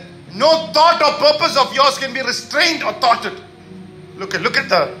things, that no thought or purpose of yours can be restrained or thwarted. Look at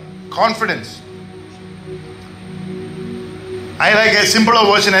the confidence. I like a simpler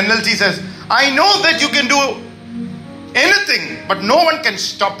version. NLT says, I know that you can do anything, but no one can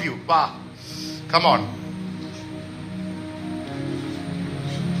stop you. Wow. Come on.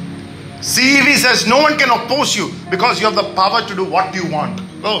 CEV says, no one can oppose you because you have the power to do what you want.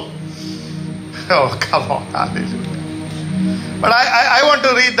 Oh, come on. Hallelujah. But I want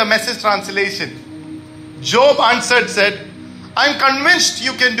to read the Message translation. Job answered, said, I'm convinced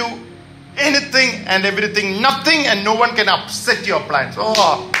you can do anything and everything. Nothing and no one can upset your plans.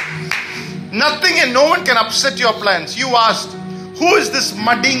 Oh, nothing and no one can upset your plans. You asked, who is this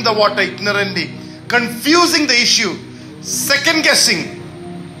muddying the water ignorantly, confusing the issue, second guessing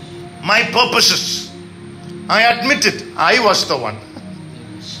my purposes? I admit it, I was the one.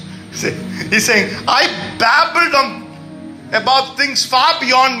 He's saying, I babbled on about things far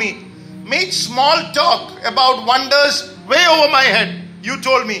beyond me, made small talk about wonders way over my head. You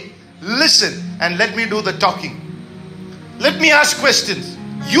told me, listen and let me do the talking. Let me ask questions.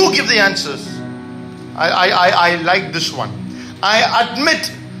 You give the answers. I like this one. I admit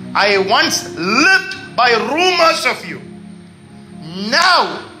I once lived by rumors of you.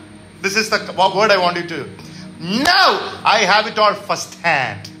 Now, this is the word I want you to. Now I have it all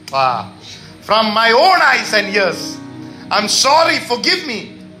firsthand. Wow. From my own eyes and ears. I'm sorry, forgive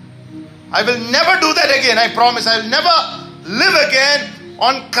me. I will never do that again. I promise I will never live again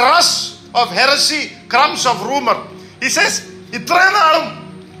on crusts of heresy, crumbs of rumor. He says, ഇത്രയും നാളും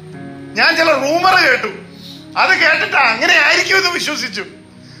ഞാൻ ചില rumour കേട്ടു, അത് കേട്ടിട്ട് അങ്ങനെ ആയിരിക്കും എന്ന് വിശ്വസിച്ചു.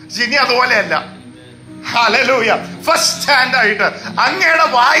 ഇനി അതുപോലെയല്ല. ഹല്ലേലൂയ. ഫസ്റ്റ് ഹാൻഡ് ആയിട്ട് അങ്ങയുടെ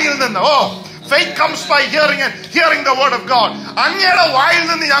വായിൽ നിന്ന്, faith comes by hearing and hearing the word of God. അങ്ങയുടെ വായിൽ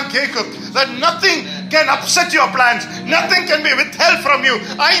നിന്ന് ഞാൻ കേൾക്കും that nothing can upset your plans. Nothing can be withheld from you.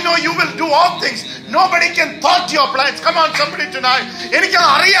 I know you will do all things. Nobody can thwart your plans. Come on, somebody tonight. എനിക്കത്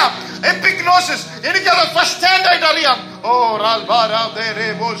അറിയാം. Epignosis. എനിക്കത് first hand ആയിട്ട് അറിയാം.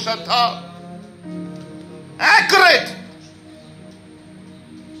 Accurate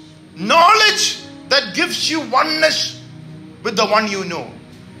knowledge that gives you oneness with the one you know.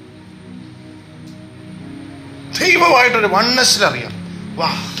 ദൈവമായിട്ടൊരു വണ്ണസ്സിൽ അറിയാം.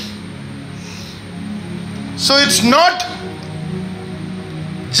 വാ. So it's not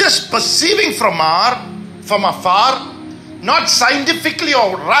just perceiving from afar, not scientifically or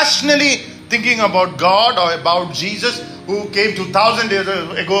rationally thinking about God or about Jesus who came 2,000 years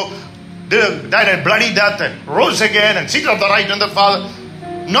ago, died a bloody death and rose again and seated at the right hand of the Father.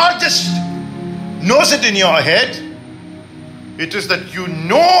 Not just knows it in your head. It is that you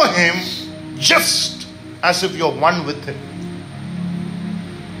know Him just as if you're one with Him.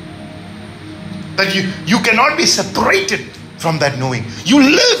 That you cannot be separated from that knowing. You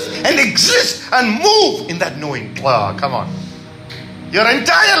live and exist and move in that knowing. Wow, come on. Your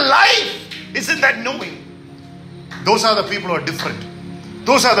entire life is in that knowing. Those are the people who are different.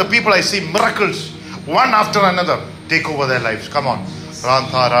 Those are the people I see miracles one after another take over their lives. Come on.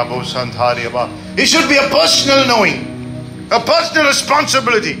 It should be a personal knowing, a personal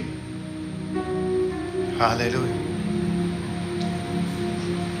responsibility. Hallelujah.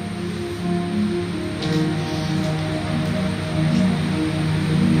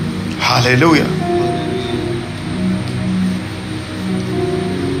 Hallelujah.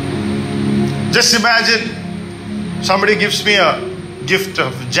 Just imagine somebody gives me a gift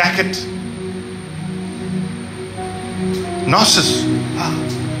of jacket. Gnosis.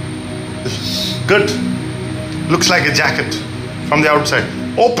 This is good. Looks like a jacket from the outside.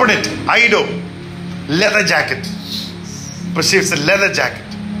 Open it. Ido. Leather jacket. Perceives a leather jacket.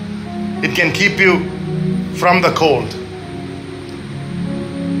 It can keep you from the cold.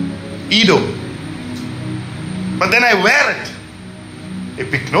 Ido. But then I wear it.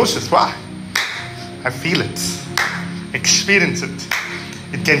 Epignosis. Why? I feel it. Experience it.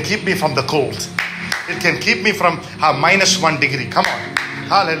 It can keep me from the cold. It can keep me from -1 degree. Come on.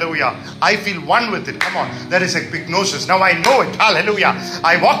 Hallelujah. I feel one with it. Come on. That is epignosis. Now I know it. Hallelujah.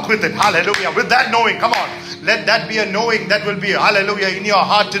 I walk with it. Hallelujah. With that knowing. Come on. Let that be a knowing that will be, hallelujah, in your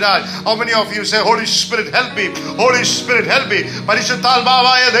heart tonight. How many of you say, Holy Spirit, help me. Holy Spirit, help me.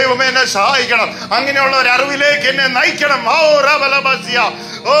 പരിശുദ്ധാത്മാവായ ദൈവമേ എന്നെ സഹായിക്കണം. അങ്ങനെയുള്ള ഒരു അറിവിലേക്ക് എന്നെ നയിക്കണം.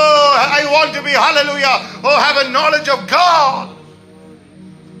 Oh, I want to be, hallelujah. Oh, have a knowledge of God.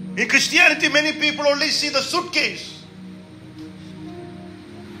 In Christianity, many people only see the suitcase.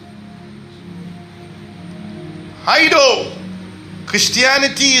 I know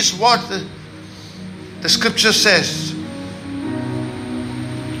Christianity is what the scripture says.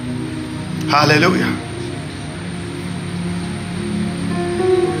 Hallelujah.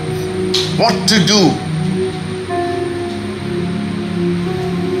 What to do.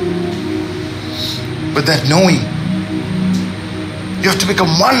 With that knowing. You have to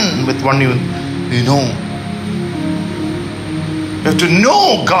become one with one you know. You have to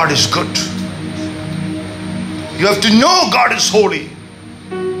know God is good. You have to know God is holy.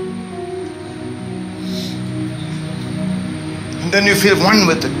 And then you feel one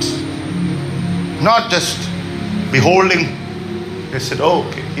with it. Not just beholding. They said, oh,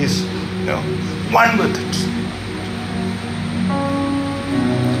 okay, he's one with it.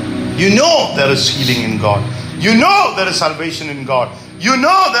 You know there is healing in God. You know there is salvation in God. You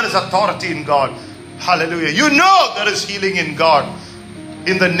know there is authority in God. Hallelujah. You know there is healing in God.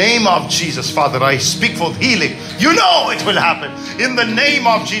 In the name of Jesus, Father, I speak for healing. You know it will happen. In the name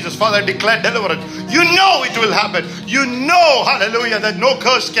of Jesus, Father, I declare deliverance. You know it will happen. You know, hallelujah, that no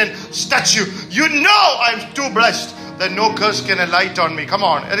curse can touch you. You know I'm too blessed that no curse can alight on me. Come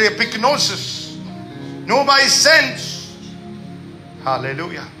on. Epignosis. Know by sense.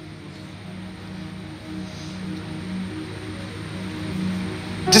 Hallelujah.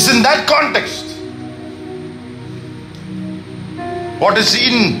 It is in that context. What is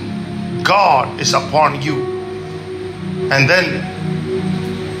in God is upon you. And then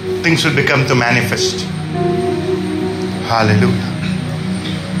things will become to manifest. Hallelujah.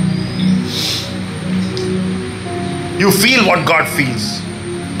 You feel what God feels.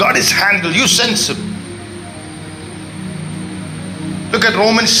 God is handled. You sense Him. Look at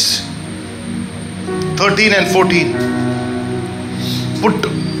Romans 13 and 14. Put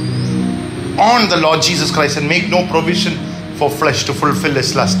on the Lord Jesus Christ and make no provision for flesh to fulfill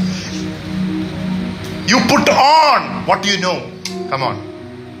its lust. You put on what you know. Come on.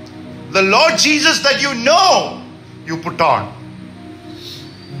 The Lord Jesus that you know, you put on.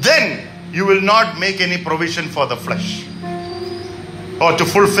 Then you will not make any provision for the flesh or to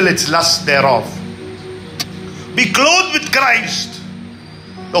fulfill its lust thereof. Be clothed with Christ.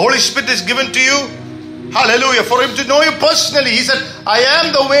 The Holy Spirit is given to you. Hallelujah. For Him to know you personally. He said, I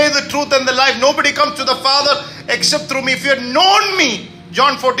am the way, the truth and the life. Nobody comes to the Father except through me. If you had known me,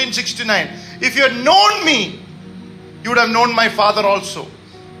 John 14:69. If you had known me, you would have known my Father also.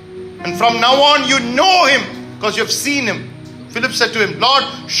 And from now on you know Him because you have seen Him. Philip said to Him, Lord,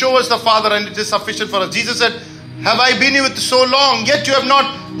 show us the Father and it is sufficient for us. Jesus said, have I been with you so long, yet you have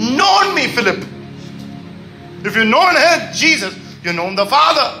not known me, Philip? If you know Jesus, you know the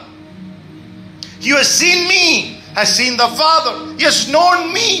Father. He who has seen me has seen the Father. He has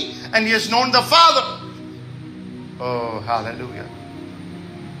known me and he has known the Father. Oh, hallelujah.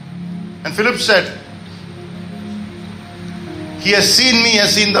 And Philip said, he has seen me,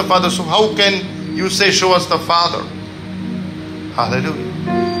 has seen the Father. So how can you say, show us the Father? Hallelujah.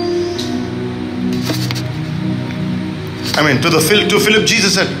 I mean, to Philip,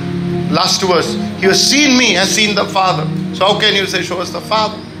 Jesus said, Last verse. He has seen me, has seen the Father. So how can you say, show us the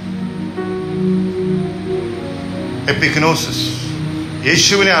Father? Epignosis.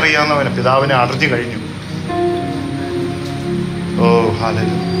 യേശുവിനെ അറിയാവുന്നവന് പിതാവിനെ അറിഞ്ഞു കഴിഞ്ഞു. Oh,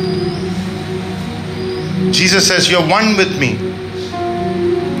 hallelujah. Jesus says, you're one with me.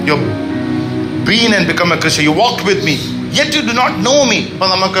 You've been and become a Christian. You walked with me. Yet you do not know me. അപ്പോൾ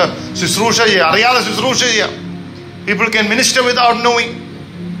നമുക്ക് ശുശ്രൂഷ ചെയ്യാം, അറിയാതെ ശുശ്രൂഷ ചെയ്യാം. People can minister without knowing.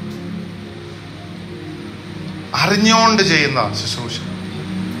 അറിഞ്ഞുകൊണ്ട് ചെയ്യുന്ന ശുശ്രൂഷ,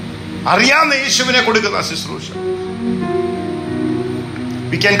 അറിയാവുന്ന യേശുവിനെ കൊടുക്കുന്ന ശുശ്രൂഷ.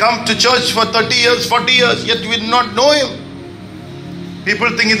 We can come to church for 30 years, 40 years, yet we do not know Him. People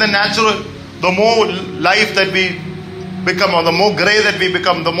think in the natural, the more life that we become, or the more grey that we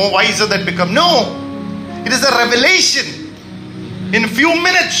become, the more wiser that we become. No! It is a revelation in a few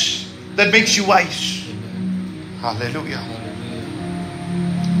minutes that makes you wise. Hallelujah.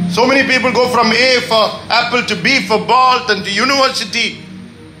 So many people go from A for apple to B for Bolt and to university.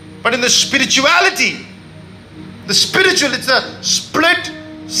 But in the spirituality, the spiritual, it's a split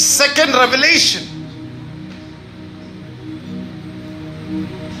second revelation.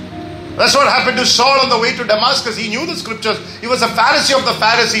 That's what happened to Saul on the way to Damascus. He knew the scriptures. He was a Pharisee of the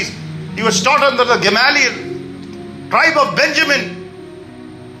Pharisees. He was taught under the Gamaliel, tribe of Benjamin.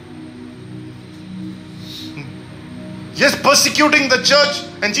 Just persecuting the church.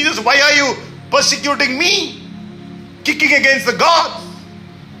 And Jesus, why are you persecuting me? Kicking against the gods.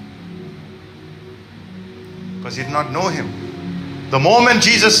 Because he did not know Him. The moment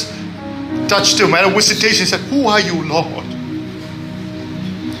Jesus touched him at a visitation, he said, who are you, Lord?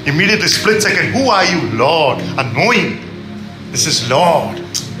 Immediately, split second, who are you, Lord? And knowing, this is Lord.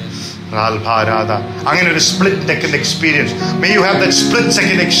 അങ്ങനെ ഒരു split second experience. May you have that split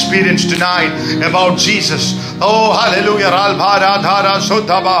second experience tonight about Jesus. Oh, hallelujah.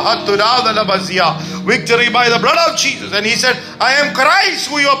 Victory by the blood of Jesus. And he said, I am Christ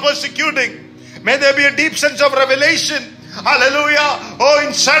who you are persecuting. May there be a deep sense of revelation. Hallelujah. Oh,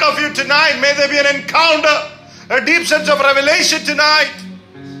 inside of you tonight, may there be an encounter, a deep sense of revelation tonight.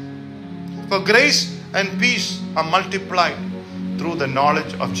 For grace and peace are multiplied through the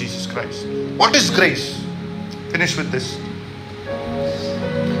knowledge of Jesus Christ. What is grace? Finish with this.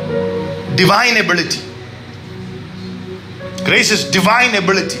 Divine ability. Grace is divine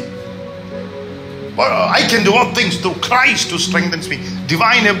ability. I can do all things through Christ who strengthens me.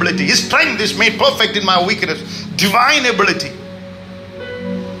 Divine ability. His strength is made perfect in my weakness. Divine ability.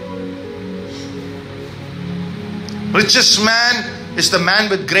 Richest man is the man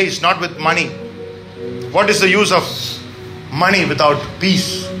with grace, not with money. What is the use of money without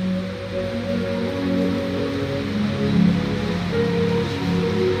peace?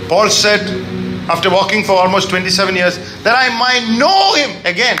 Paul said, after walking for almost 27 years, that I might know Him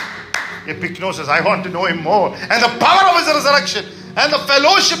again. Epignosis, I want to know Him more. And the power of His resurrection and the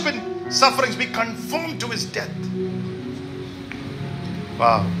fellowship in sufferings, be conformed to His death.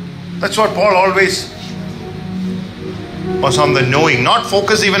 Wow. That's what Paul always was on, the knowing, not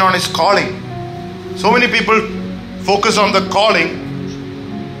focus even on his calling. So many people focus on the calling,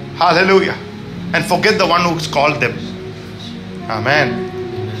 hallelujah, and forget the one who's called them. Amen.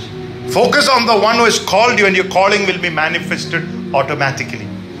 Focus on the one who has called you, and your calling will be manifested automatically.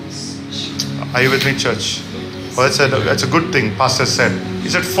 Are you with me, church? Well, that's a good thing Pastor said. He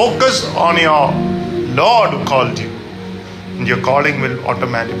said, focus on your Lord who called you, and your calling will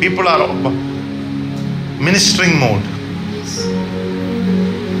automatically. People are ministering mode.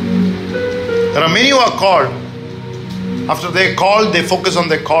 There are many who are called. After they're called, they focus on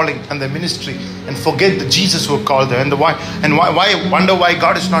their calling and their ministry and forget the Jesus who called them. And why wonder why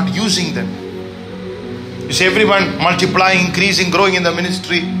God is not using them. You see everyone multiplying, increasing, growing in the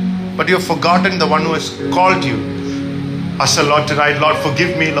ministry, but you have forgotten the one who has called you. Ask the Lord tonight, Lord,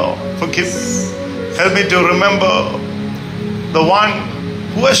 forgive me, Lord. Forgive me. Help me to remember the one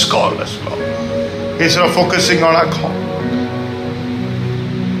who has called us, Lord. Instead of focusing on our call.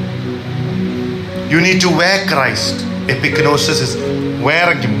 You need to wear Christ. Epignosis is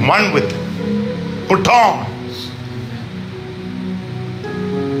wearing Him, one with Him. Put on.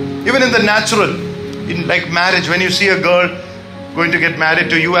 Even in the natural, in like marriage, when you see a girl going to get married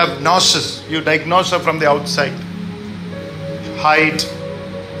to, you have gnosis. You diagnose her from the outside. Height,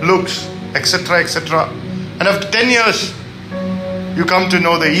 looks, etc., etc. And after 10 years, you come to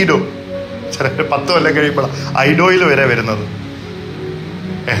know the Ido. 10 കൊല്ലം കഴിയുമ്പോൾ ഐഡോയിൽ വരെ വരുന്നത്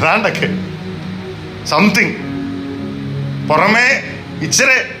ഏതാണ്ടൊക്കെ something പുറമേ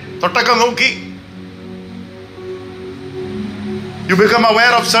ഇച്ചിരി തൊട്ടൊക്കെ നോക്കി. You become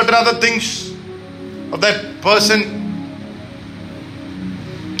aware of certain other things of that person.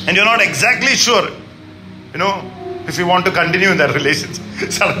 and you're not exactly sure, if you want to continue in that relationship.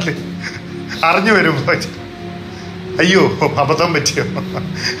 Suddenly, അറിഞ്ഞു വരുമ്പോൾ അയ്യോ അബദ്ധം പറ്റിയോ,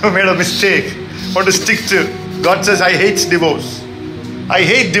 made a mistake, want to stick to. God says, I hate divorce. I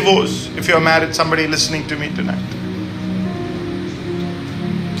hate divorce. If you're married, somebody listening to me tonight.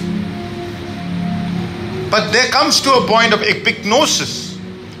 But there comes to a point of epignosis,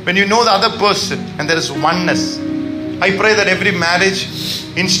 when you know the other person and there is oneness. I pray that every marriage,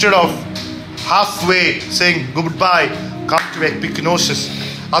 instead of halfway saying goodbye, come to epignosis.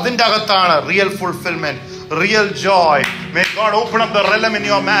 Adinte agathana real fulfillment, real joy. May God open up the realm in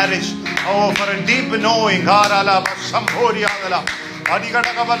your marriage. Oh, for a deep knowing.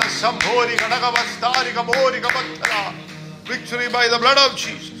 Victory by the blood of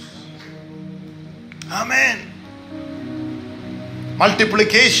Jesus. Amen.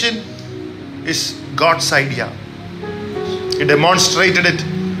 Multiplication is God's idea. He demonstrated it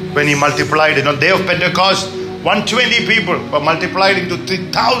when He multiplied it. On the day of Pentecost, 120 people were multiplied into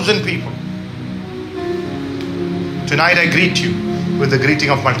 3,000 people. Tonight I greet you with the greeting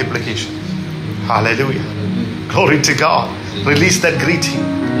of multiplication. Hallelujah. Glory to God. Release that greeting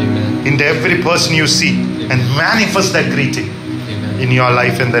into every person you see and manifest that greeting in your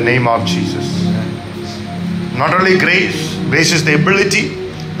life in the name of Jesus. Not only grace is the ability,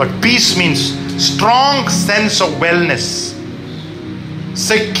 but peace means strong sense of wellness,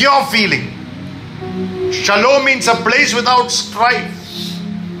 secure feeling. Shalom means a place without strife.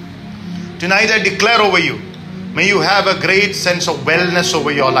 Tonight I declare over you, may you have a great sense of wellness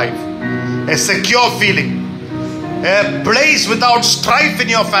over your life, a secure feeling, a place without strife in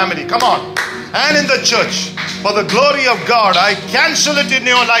your family. Come on. And in the church, for the glory of God, I cancel it in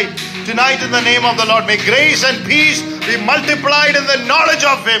your life tonight in the name of the Lord. May grace and peace be multiplied in the knowledge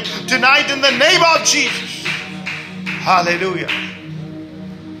of Him tonight in the name of Jesus. Hallelujah.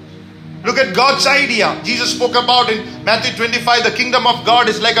 Look at God's idea. Jesus spoke about in Matthew 25, the kingdom of God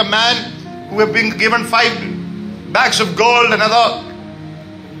is like a man who have been given 5 bags of gold, another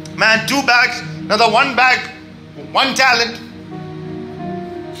man 2 bags, another 1 bag, 1 talent.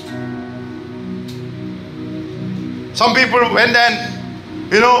 Some people went and,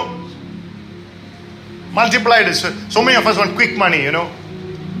 multiplied it. So many of us want quick money, and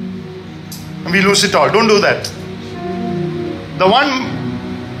we lose it all. Don't do that. The one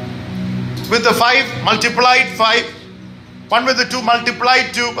with the 5 multiplied 5. One with the 2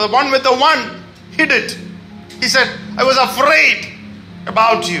 multiplied 2. The one with the 1 hid it. He said, I was afraid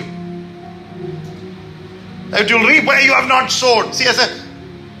about you, that you'll reap where you have not sown. See, I said,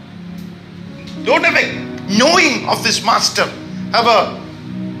 don't have a knowing of this master. Have a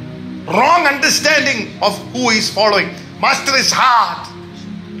wrong understanding of who he's following. Master is hard.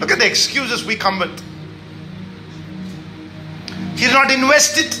 Look at the excuses we come with. He did not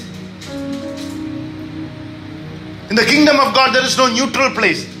invest it. In the kingdom of God, there is no neutral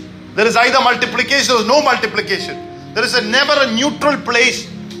place. There is either multiplication or no multiplication. There is never a neutral place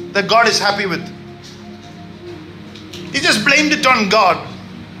that God is happy with. He just blamed it on God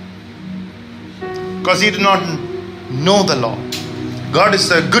because he did not know the law. God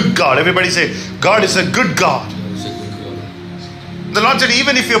is a good God. Everybody say, God is a good God. The Lord said,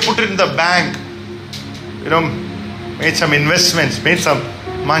 even if you put it in the bank, made some investments, made some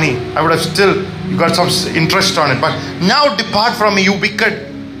money, I would have still got some interest on it. But now depart from me, you wicked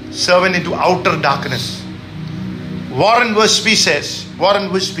servant, into outer darkness. Warren Wiersbe says,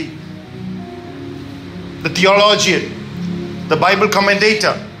 the theologian, the Bible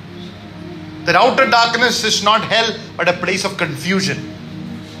commentator, that outer darkness is not hell but a place of confusion.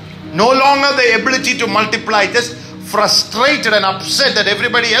 No longer the ability to multiply, just frustrated and upset that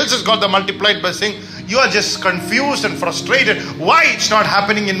everybody else has got the multiplied blessing. You are just confused and frustrated. Why it's not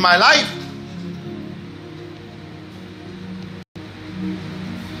happening in my life?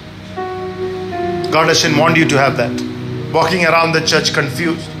 God doesn't want you to have that. Walking around the church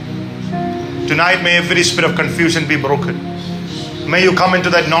confused. Tonight may every spirit of confusion be broken. May you come into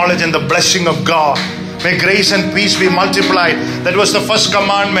that knowledge and the blessing of God. May grace and peace be multiplied. That was the first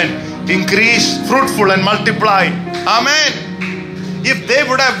commandment. Increase, fruitful and multiply. Amen. If they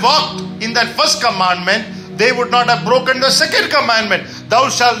would have walked in that first commandment, they would not have broken the second commandment. Thou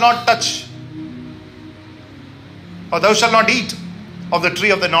shalt not touch, or thou shalt not eat of the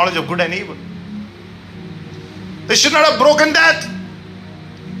tree of the knowledge of good and evil. They should not have broken that.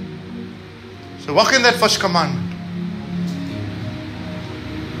 So walk in that first commandment.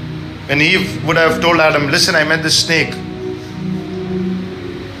 When Eve would have told Adam, listen, I met this snake.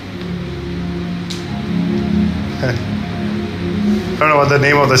 I don't know what the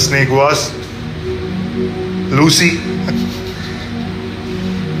name of the snake was. Lucy.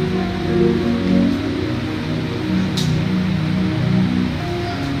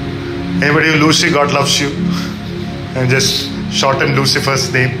 Anybody Lucy, God loves you? And just shorten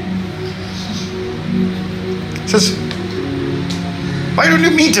Lucifer's name. Says, why don't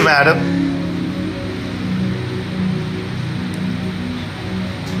you meet him, Adam?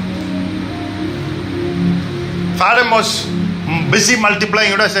 If Adam was busy multiplying,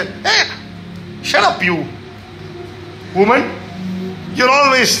 he would have said, hey, shut up, you woman. You're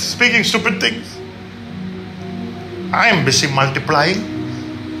always speaking stupid things. I am busy multiplying.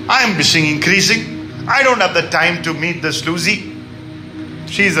 I am busy increasing. I don't have the time to meet this Lucy.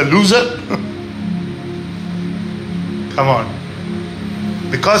 She's a loser. Come on.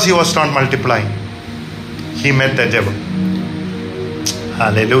 Because he was not multiplying, he met the devil.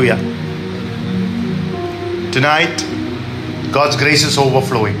 Hallelujah. Tonight, God's grace is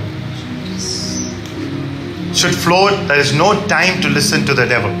overflowing. Should flow. There is no time to listen to the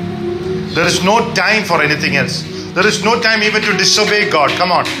devil. There is no time for anything else. There is no time even to disobey God.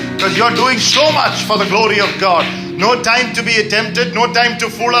 Come on. Because you're doing so much for the glory of God. No time to be tempted. No time to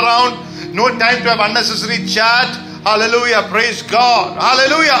fool around. No time to have unnecessary chat. Hallelujah. Praise God.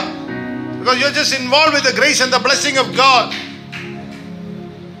 Hallelujah. Because you're just involved with the grace and the blessing of God.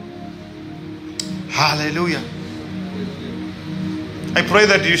 Hallelujah. I pray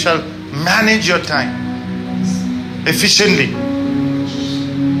that you shall manage your time efficiently.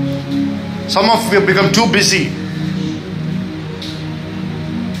 Some of you have become too busy.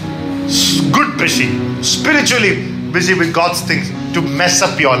 Good busy. Spiritually busy with God's things to mess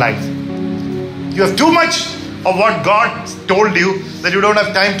up your life. You have too much of what God told you that you don't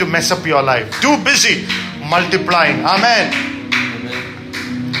have time to mess up your life. Too busy multiplying. Amen.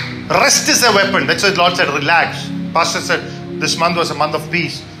 Rest is a weapon. That's why the Lord said, relax. Pastor said, this month was a month of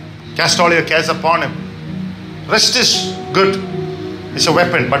peace. Cast all your cares upon Him. Rest is good. It's a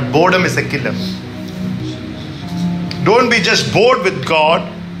weapon. But boredom is a killer. Don't be just bored with God.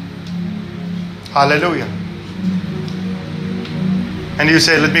 Hallelujah. And you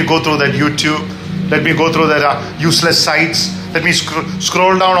say, let me go through that YouTube. Let me go through that useless sites. Let me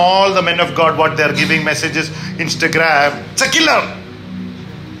scroll down all the men of God, what they're giving messages. Instagram. It's a killer.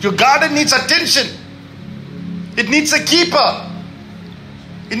 Your garden needs attention. It needs a keeper.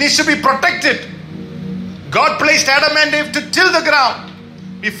 It needs to be protected. God placed Adam and Eve to till the ground.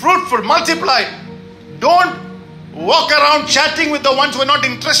 Be fruitful, multiply. Don't walk around chatting with the ones who are not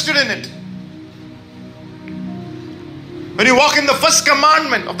interested in it. When you walk in the first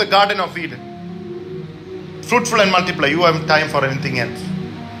commandment of the Garden of Eden, fruitful and multiply, you have time for anything else.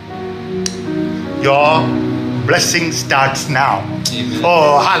 Your blessing starts now. Amen.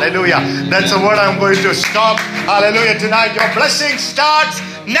 Oh, hallelujah. That's the word I'm going to stop. Hallelujah. Tonight, your blessing starts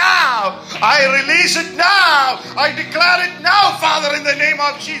now. I release it now. I declare it now, Father, in the name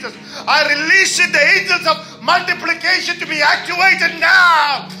of Jesus. I release it, the angels of multiplication to be activated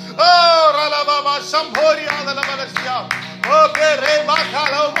now. Oh, Ralababa Samboria the Labalasia. Oh, Bereba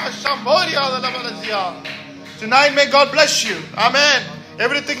Kaloma Samboria the Labalasia. Tonight, may God bless you. Amen.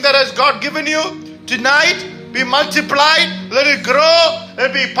 Everything that has God given you tonight, be multiplied, let it grow, let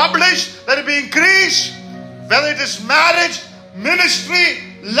it be published, let it be increased. Whether it is marriage, ministry,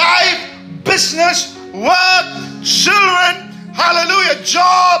 life, business, work, children, hallelujah,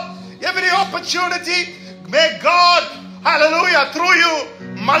 job, every opportunity, may God, hallelujah, through you,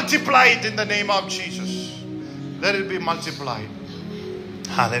 multiply it in the name of Jesus. Let it be multiplied.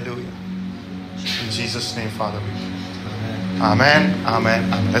 Hallelujah. In Jesus' name, Father, we pray. Amen.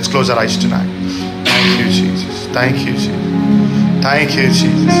 Amen. Amen. Let's close our eyes tonight. Thank you, Jesus. Thank you, Jesus. Thank you,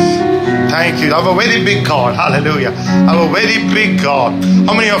 Jesus. Thank you. I have a very big God. Hallelujah. I have a very big God.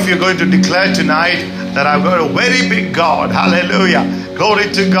 How many of you are going to declare tonight that I've got a very big God? Hallelujah. Glory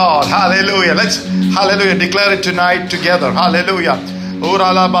to God. Hallelujah. Let's, hallelujah, declare it tonight together. Hallelujah.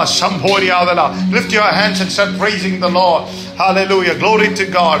 Lift your hands and start praising the Lord. Hallelujah. Glory to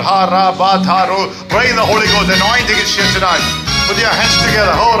God. Pray in the Holy Ghost. The anointing is here tonight. Put your hands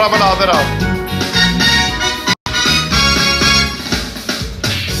together.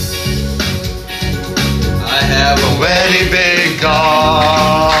 I have a very big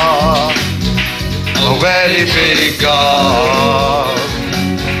God. A very big God.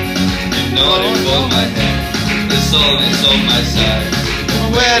 You know it for my hand. It's always on my side.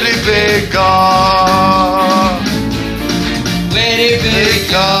 Very big God. Very big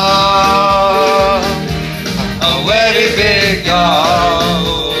God. A very big God.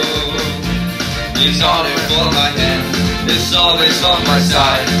 He's on it for my hand. It's always on my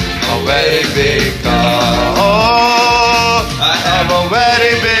side. A very big God. Oh, I have a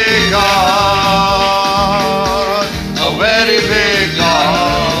very big God. A very big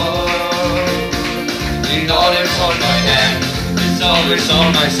God. He's on it for my hand. It's always always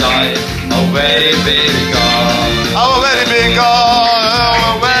on my side. A very big God. Our very big God.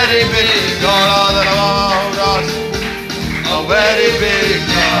 Our very big God. A very big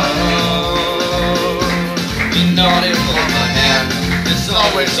God. You know it for my hand. It's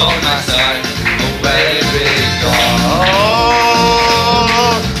always on my side. A very big God.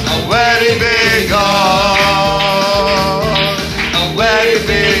 Oh, a very big God. A very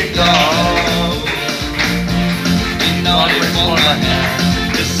big God. You know it for my hand.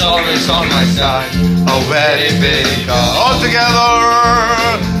 It's always on my side. A very big God. All together.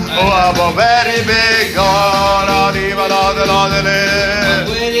 Oh, I'm a very big God. A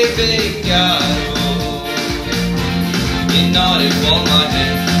very big God. You know it for my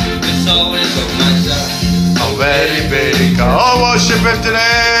hand. It's always on my side. A very big God. Oh, worship Him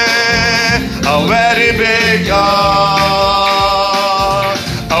today. A very big God.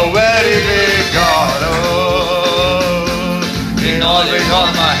 A very big God. Oh, He's always on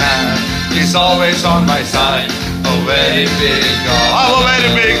my hand. He's always on my side. A very big God. I'm a very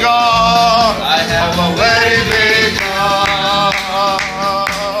big God. I have I'm a very big God.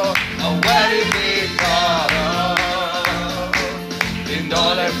 a very big God. In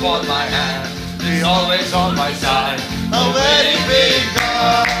all I fall my hand. He's always on my side. A very big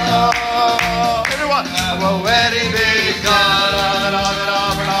God. Everyone. I'm a very big God.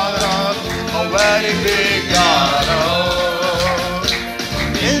 A very big God.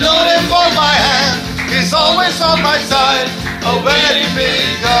 In order for my hand, He's always on my side. A very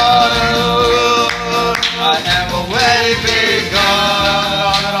big God. I have A very big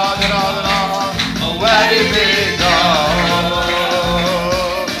God. A very big God.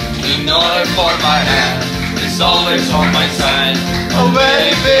 in order for my hand. He's always on my side. A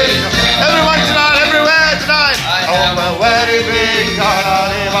very big God. Everyone tonight, everywhere tonight. I have a very big God.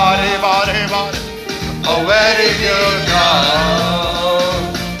 A very good God.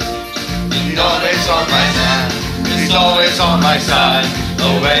 He's always on my hand. He's always on my side. A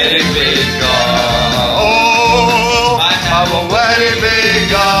very big God. Oh, I have I'm a very big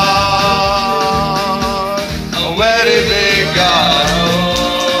God. A very big God.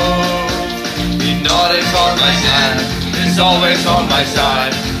 He's always on my hand. He's always on my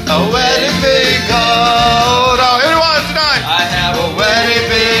side. A very big God. Now, everyone tonight. I have A very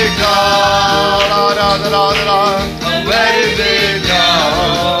big God. a very big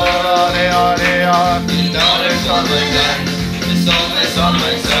God. He's always on my side. He's always on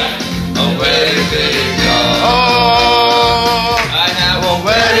my side. A very big God. Oh, I have a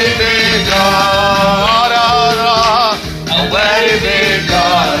very big God. a very big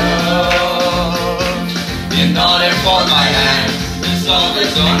God. In order for my hand, it's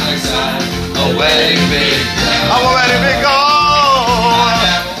always on my side. A very big God. I'm a very big God.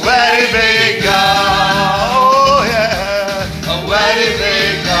 Very big God. Oh, yeah. A very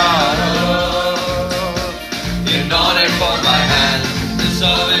big God. In order for my hand, it's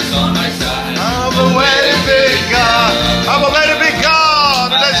always on my side. I'm a very big God. I'm a very big God.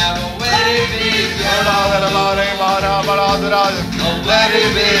 I have a very big God. A very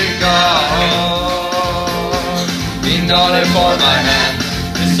big God. In order for my hand,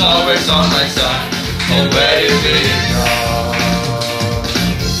 it's always on my side. A very big God.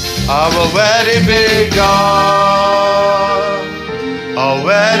 I'm a very big God. A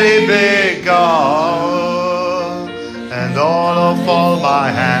very big God. And all of all my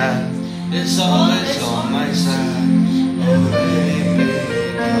hand. It's always on my side. A very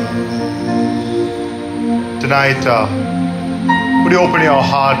big God. Tonight, would you open your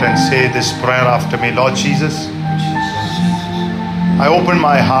heart and say this prayer after me? Lord Jesus, I open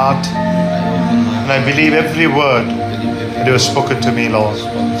my heart and I believe every word that you have spoken to me, Lord.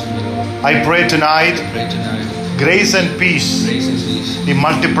 I pray tonight, grace and peace be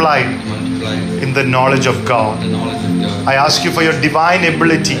multiplied in the knowledge of God. I ask you for your divine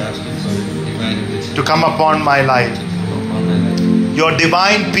ability to come upon my life. Your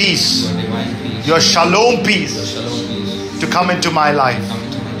divine peace, your shalom peace to come into my life.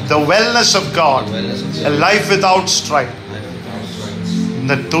 The wellness of God, a life without strife.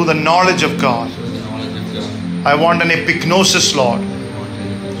 Through the knowledge of God. I want an epignosis, Lord,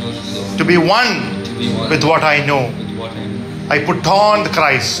 to be one with what I know. I put on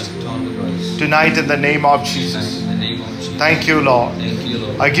Christ tonight in the name of Jesus. Thank you, Lord.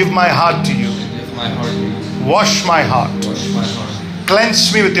 I give my heart to you. Wash my heart.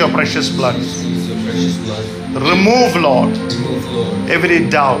 Cleanse me with your precious blood. Remove, Lord, every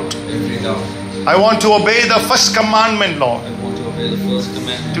doubt. I want to obey the first commandment, Lord,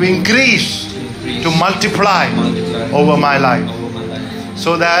 to increase, to multiply over my life,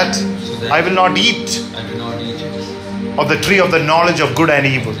 so that I will not eat of the tree of the knowledge of good and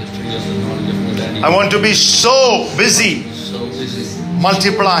evil. I want to be so busy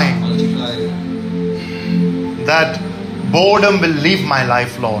multiplying that boredom will leave my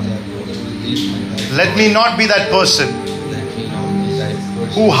life, Lord. Let me not be that person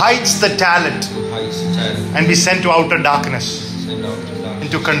who hides the talent and be sent to outer darkness,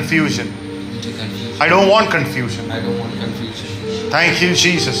 into confusion. I don't want confusion. Thank you,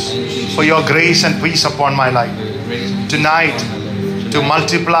 Jesus, for your grace and peace upon my life. Tonight, to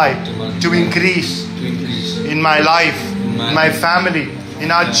multiply, to increase in my life, in my family,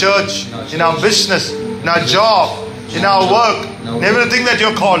 in our church, in our business, in our job, in our work, in everything that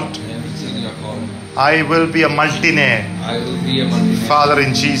you're called. I will be a multinaire. Father,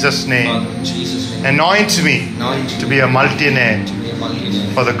 in Jesus' name, anoint me to be a multinaire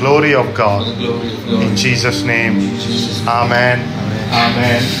for the glory of God. In Jesus' name. Amen.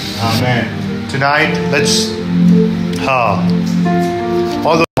 Amen. Amen. Tonight, let's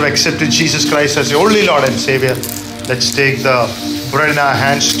all those who have accepted Jesus Christ as the only Lord and Savior, let's take the bread in our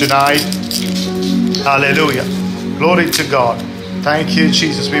hands tonight. Hallelujah. Glory to God. Thank you,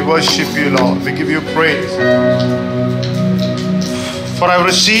 Jesus. We worship you, Lord. We give you praise. For I have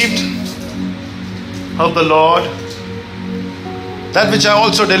received of the Lord that which I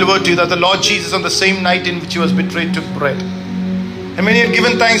also delivered to you, that the Lord Jesus, on the same night in which he was betrayed, took bread. And when he had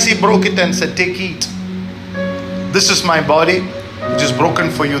given thanks, he broke it and said, "Take, eat. This is my body, which is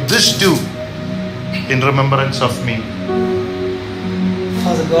broken for you. This do in remembrance of me."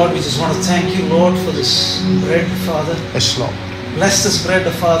 Father God, we just want to thank you, Lord, for this bread, Father. Yes, Lord. Bless this bread,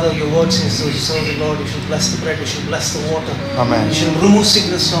 Father. Your word says, so the Lord, you should bless the bread, you should bless the water. Amen. You should remove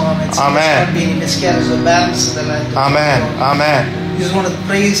sickness from our midst. Amen. There should not be any miscarriage or barrenness in the land. Amen. Amen. We just want to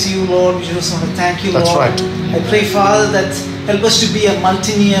praise you, Lord. We just want to thank you, Lord. That's right. I pray, Father, that help us to be a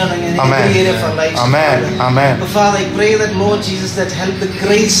multi-near in every area of our lives. Amen. Father. Amen. But Father, I pray that, Lord Jesus, that help the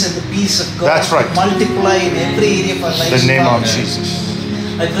grace and the peace of God That's right. multiply in every area of our lives. In the name Father. of Jesus.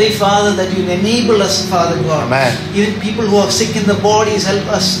 I pray, Father, that you enable us, Father God. Amen. Even people who are sick in the bodies, help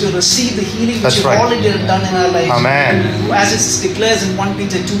us to receive the healing which That's you've right. already done in our lives. Amen. As it declares in 1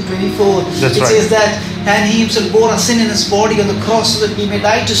 Peter 2:24, That's it right. says that, and he himself bore our sin in his body on the cross so that we may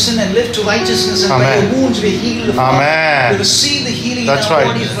die to sin and live to righteousness, and by Amen. your wounds we are healed. Father. Amen. We receive the healing That's in our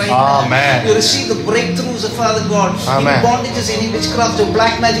right. bodies right Amen. now. We receive the breakthroughs of Father God. Amen. Any bondages, any witchcraft or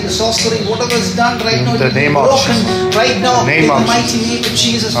black magic or sorcery, whatever is done right now, In the it will be name of broken Jesus. right now In the name in the of mighty name of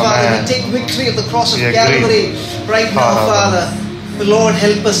Jesus, Father. Amen. We take victory of the cross of We agree. Calvary right now, Father. Father. The Lord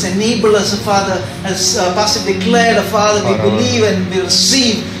help us, enable us, Father, as Pastor declared, Father, we Father. believe and we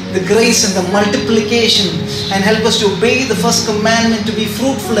receive the grace and the multiplication, and help us to obey the first commandment, to be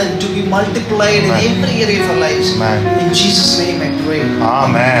fruitful and to be multiplied Amen. in every area of our lives. Amen. In Jesus' name I pray.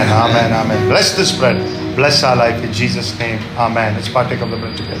 Amen. Amen. Amen. Bless this bread. Bless our life in Jesus' name. Amen. Let's partake of the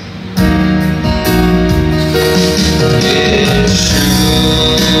bread together.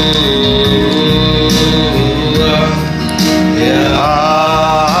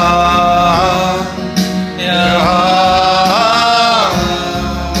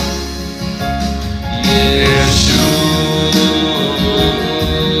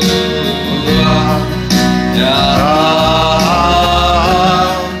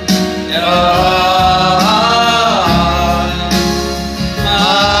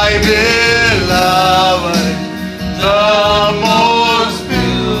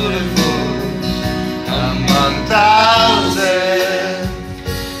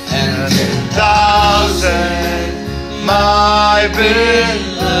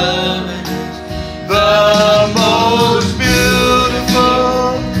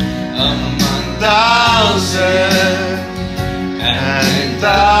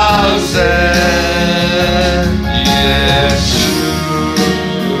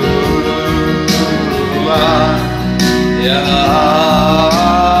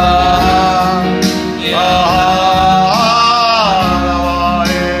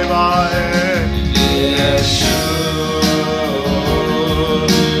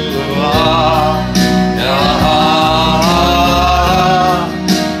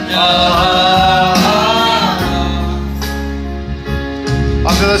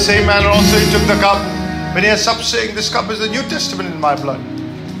 Same manner also he took the cup when he had supped, saying, "This cup is the New Testament in my blood.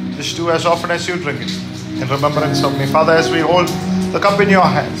 This do as often as you drink it in remembrance of me." Father, as we hold the cup in your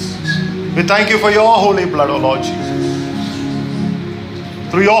hands, we thank you for your holy blood, O Lord Jesus.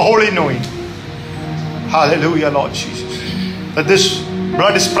 Through your holy knowing, hallelujah, Lord Jesus, that this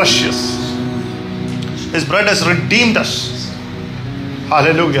blood is precious. His blood has redeemed us.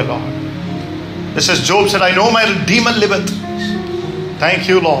 Hallelujah, Lord. Just as Job said, "I know my Redeemer liveth." Thank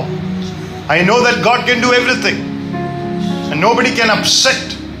you, Lord. I know that God can do everything. And nobody can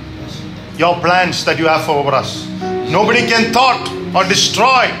upset your plans that you have over us. Nobody can thwart or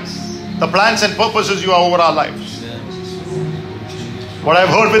destroy the plans and purposes you have over our lives. What I've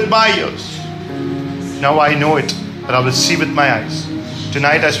heard with my ears, now I know it, that I will see with my eyes.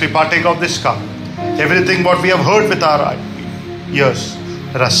 Tonight as we partake of this cup, everything what we have heard with our ears,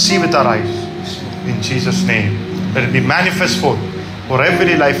 let us see with our eyes. In Jesus' name, let it be manifest forth for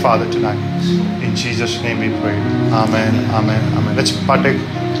every life, Father, tonight. In Jesus' name we pray. Amen, amen, amen. Let's partake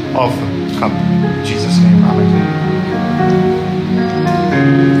of the cup. In Jesus' name, amen.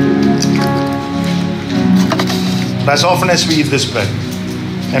 As often as we eat this bread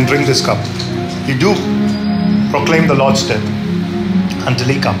and drink this cup, we do proclaim the Lord's death until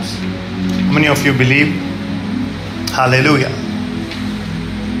He comes. How many of you believe? Hallelujah.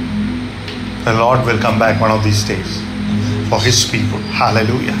 The Lord will come back one of these days for His people.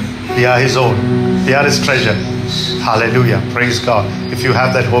 Hallelujah. We are His own. We are His treasure. Hallelujah. Praise God. If you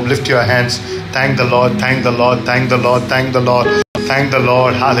have that hope, lift your hands. Thank the Lord. Thank the Lord. Thank the Lord. Thank the Lord. Thank the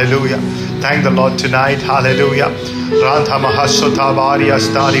Lord. Hallelujah. Thank the Lord tonight. Hallelujah. Rantha mahasutha variya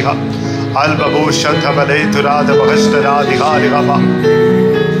stariha. Albabu shantha vale turada mahastara diharihama.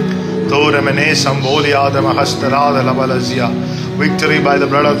 Toramane sambolyada mahastarada labalazia. Victory by the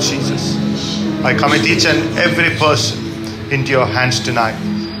blood of Jesus. I commit each and every person into your hands tonight.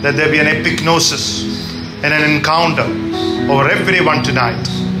 Let there be an epignosis and an encounter over everyone tonight.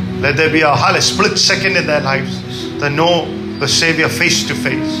 Let there be a split second in their lives to know the Savior face to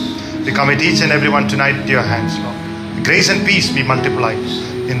face. We commit each and everyone tonight into your hands, Lord. Grace and peace be multiplied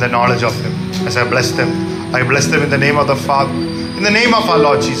in the knowledge of Him. As I bless them in the name of the Father, in the name of our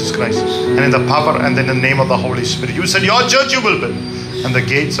Lord Jesus Christ, and in the power and in the name of the Holy Spirit. You said your church you will build, and the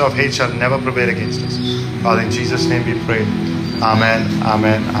gates of hate shall never prevail against us. Father, in Jesus' name we pray. Amen,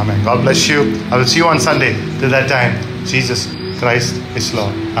 amen, amen. God bless you. I will see you on Sunday. Till that time, Jesus Christ is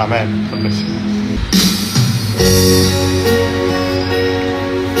Lord. Amen. God bless you.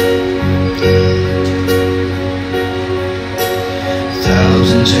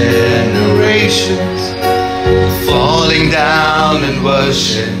 1,000 generations falling down in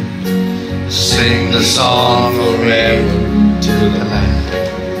worship, sing the song forever to the Lamb.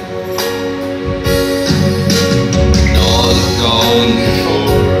 And all who've gone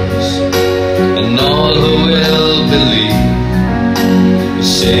before us, and all who will believe, will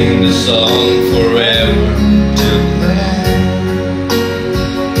sing the song forever to the Lamb.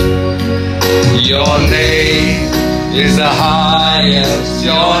 Your name is the highest,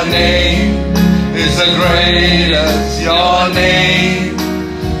 your name is the greatest, your name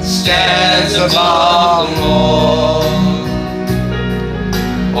stands above them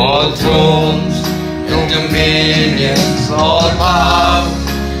all thrones and dominions, all power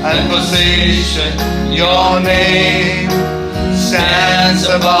and position, your name stands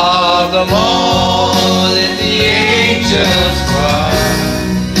above them all. And the angels cry,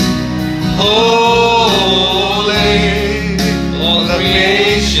 holy, all the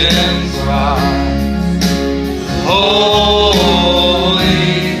creation cries, holy,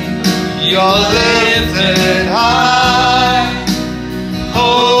 you're lifted high,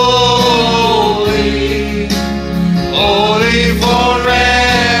 holy, holy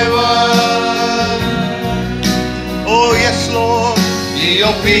forever. Oh yes, Lord,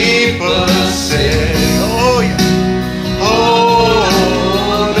 your people sing, oh yeah, holy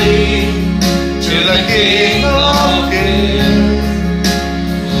to the King of Kings.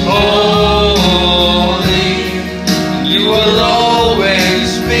 Holy, you will always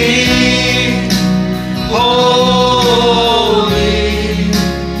be. Holy,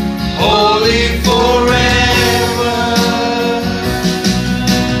 holy forever.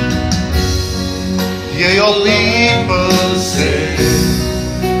 Hear your people sing,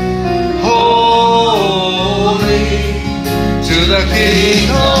 holy to the King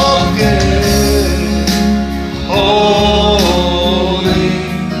of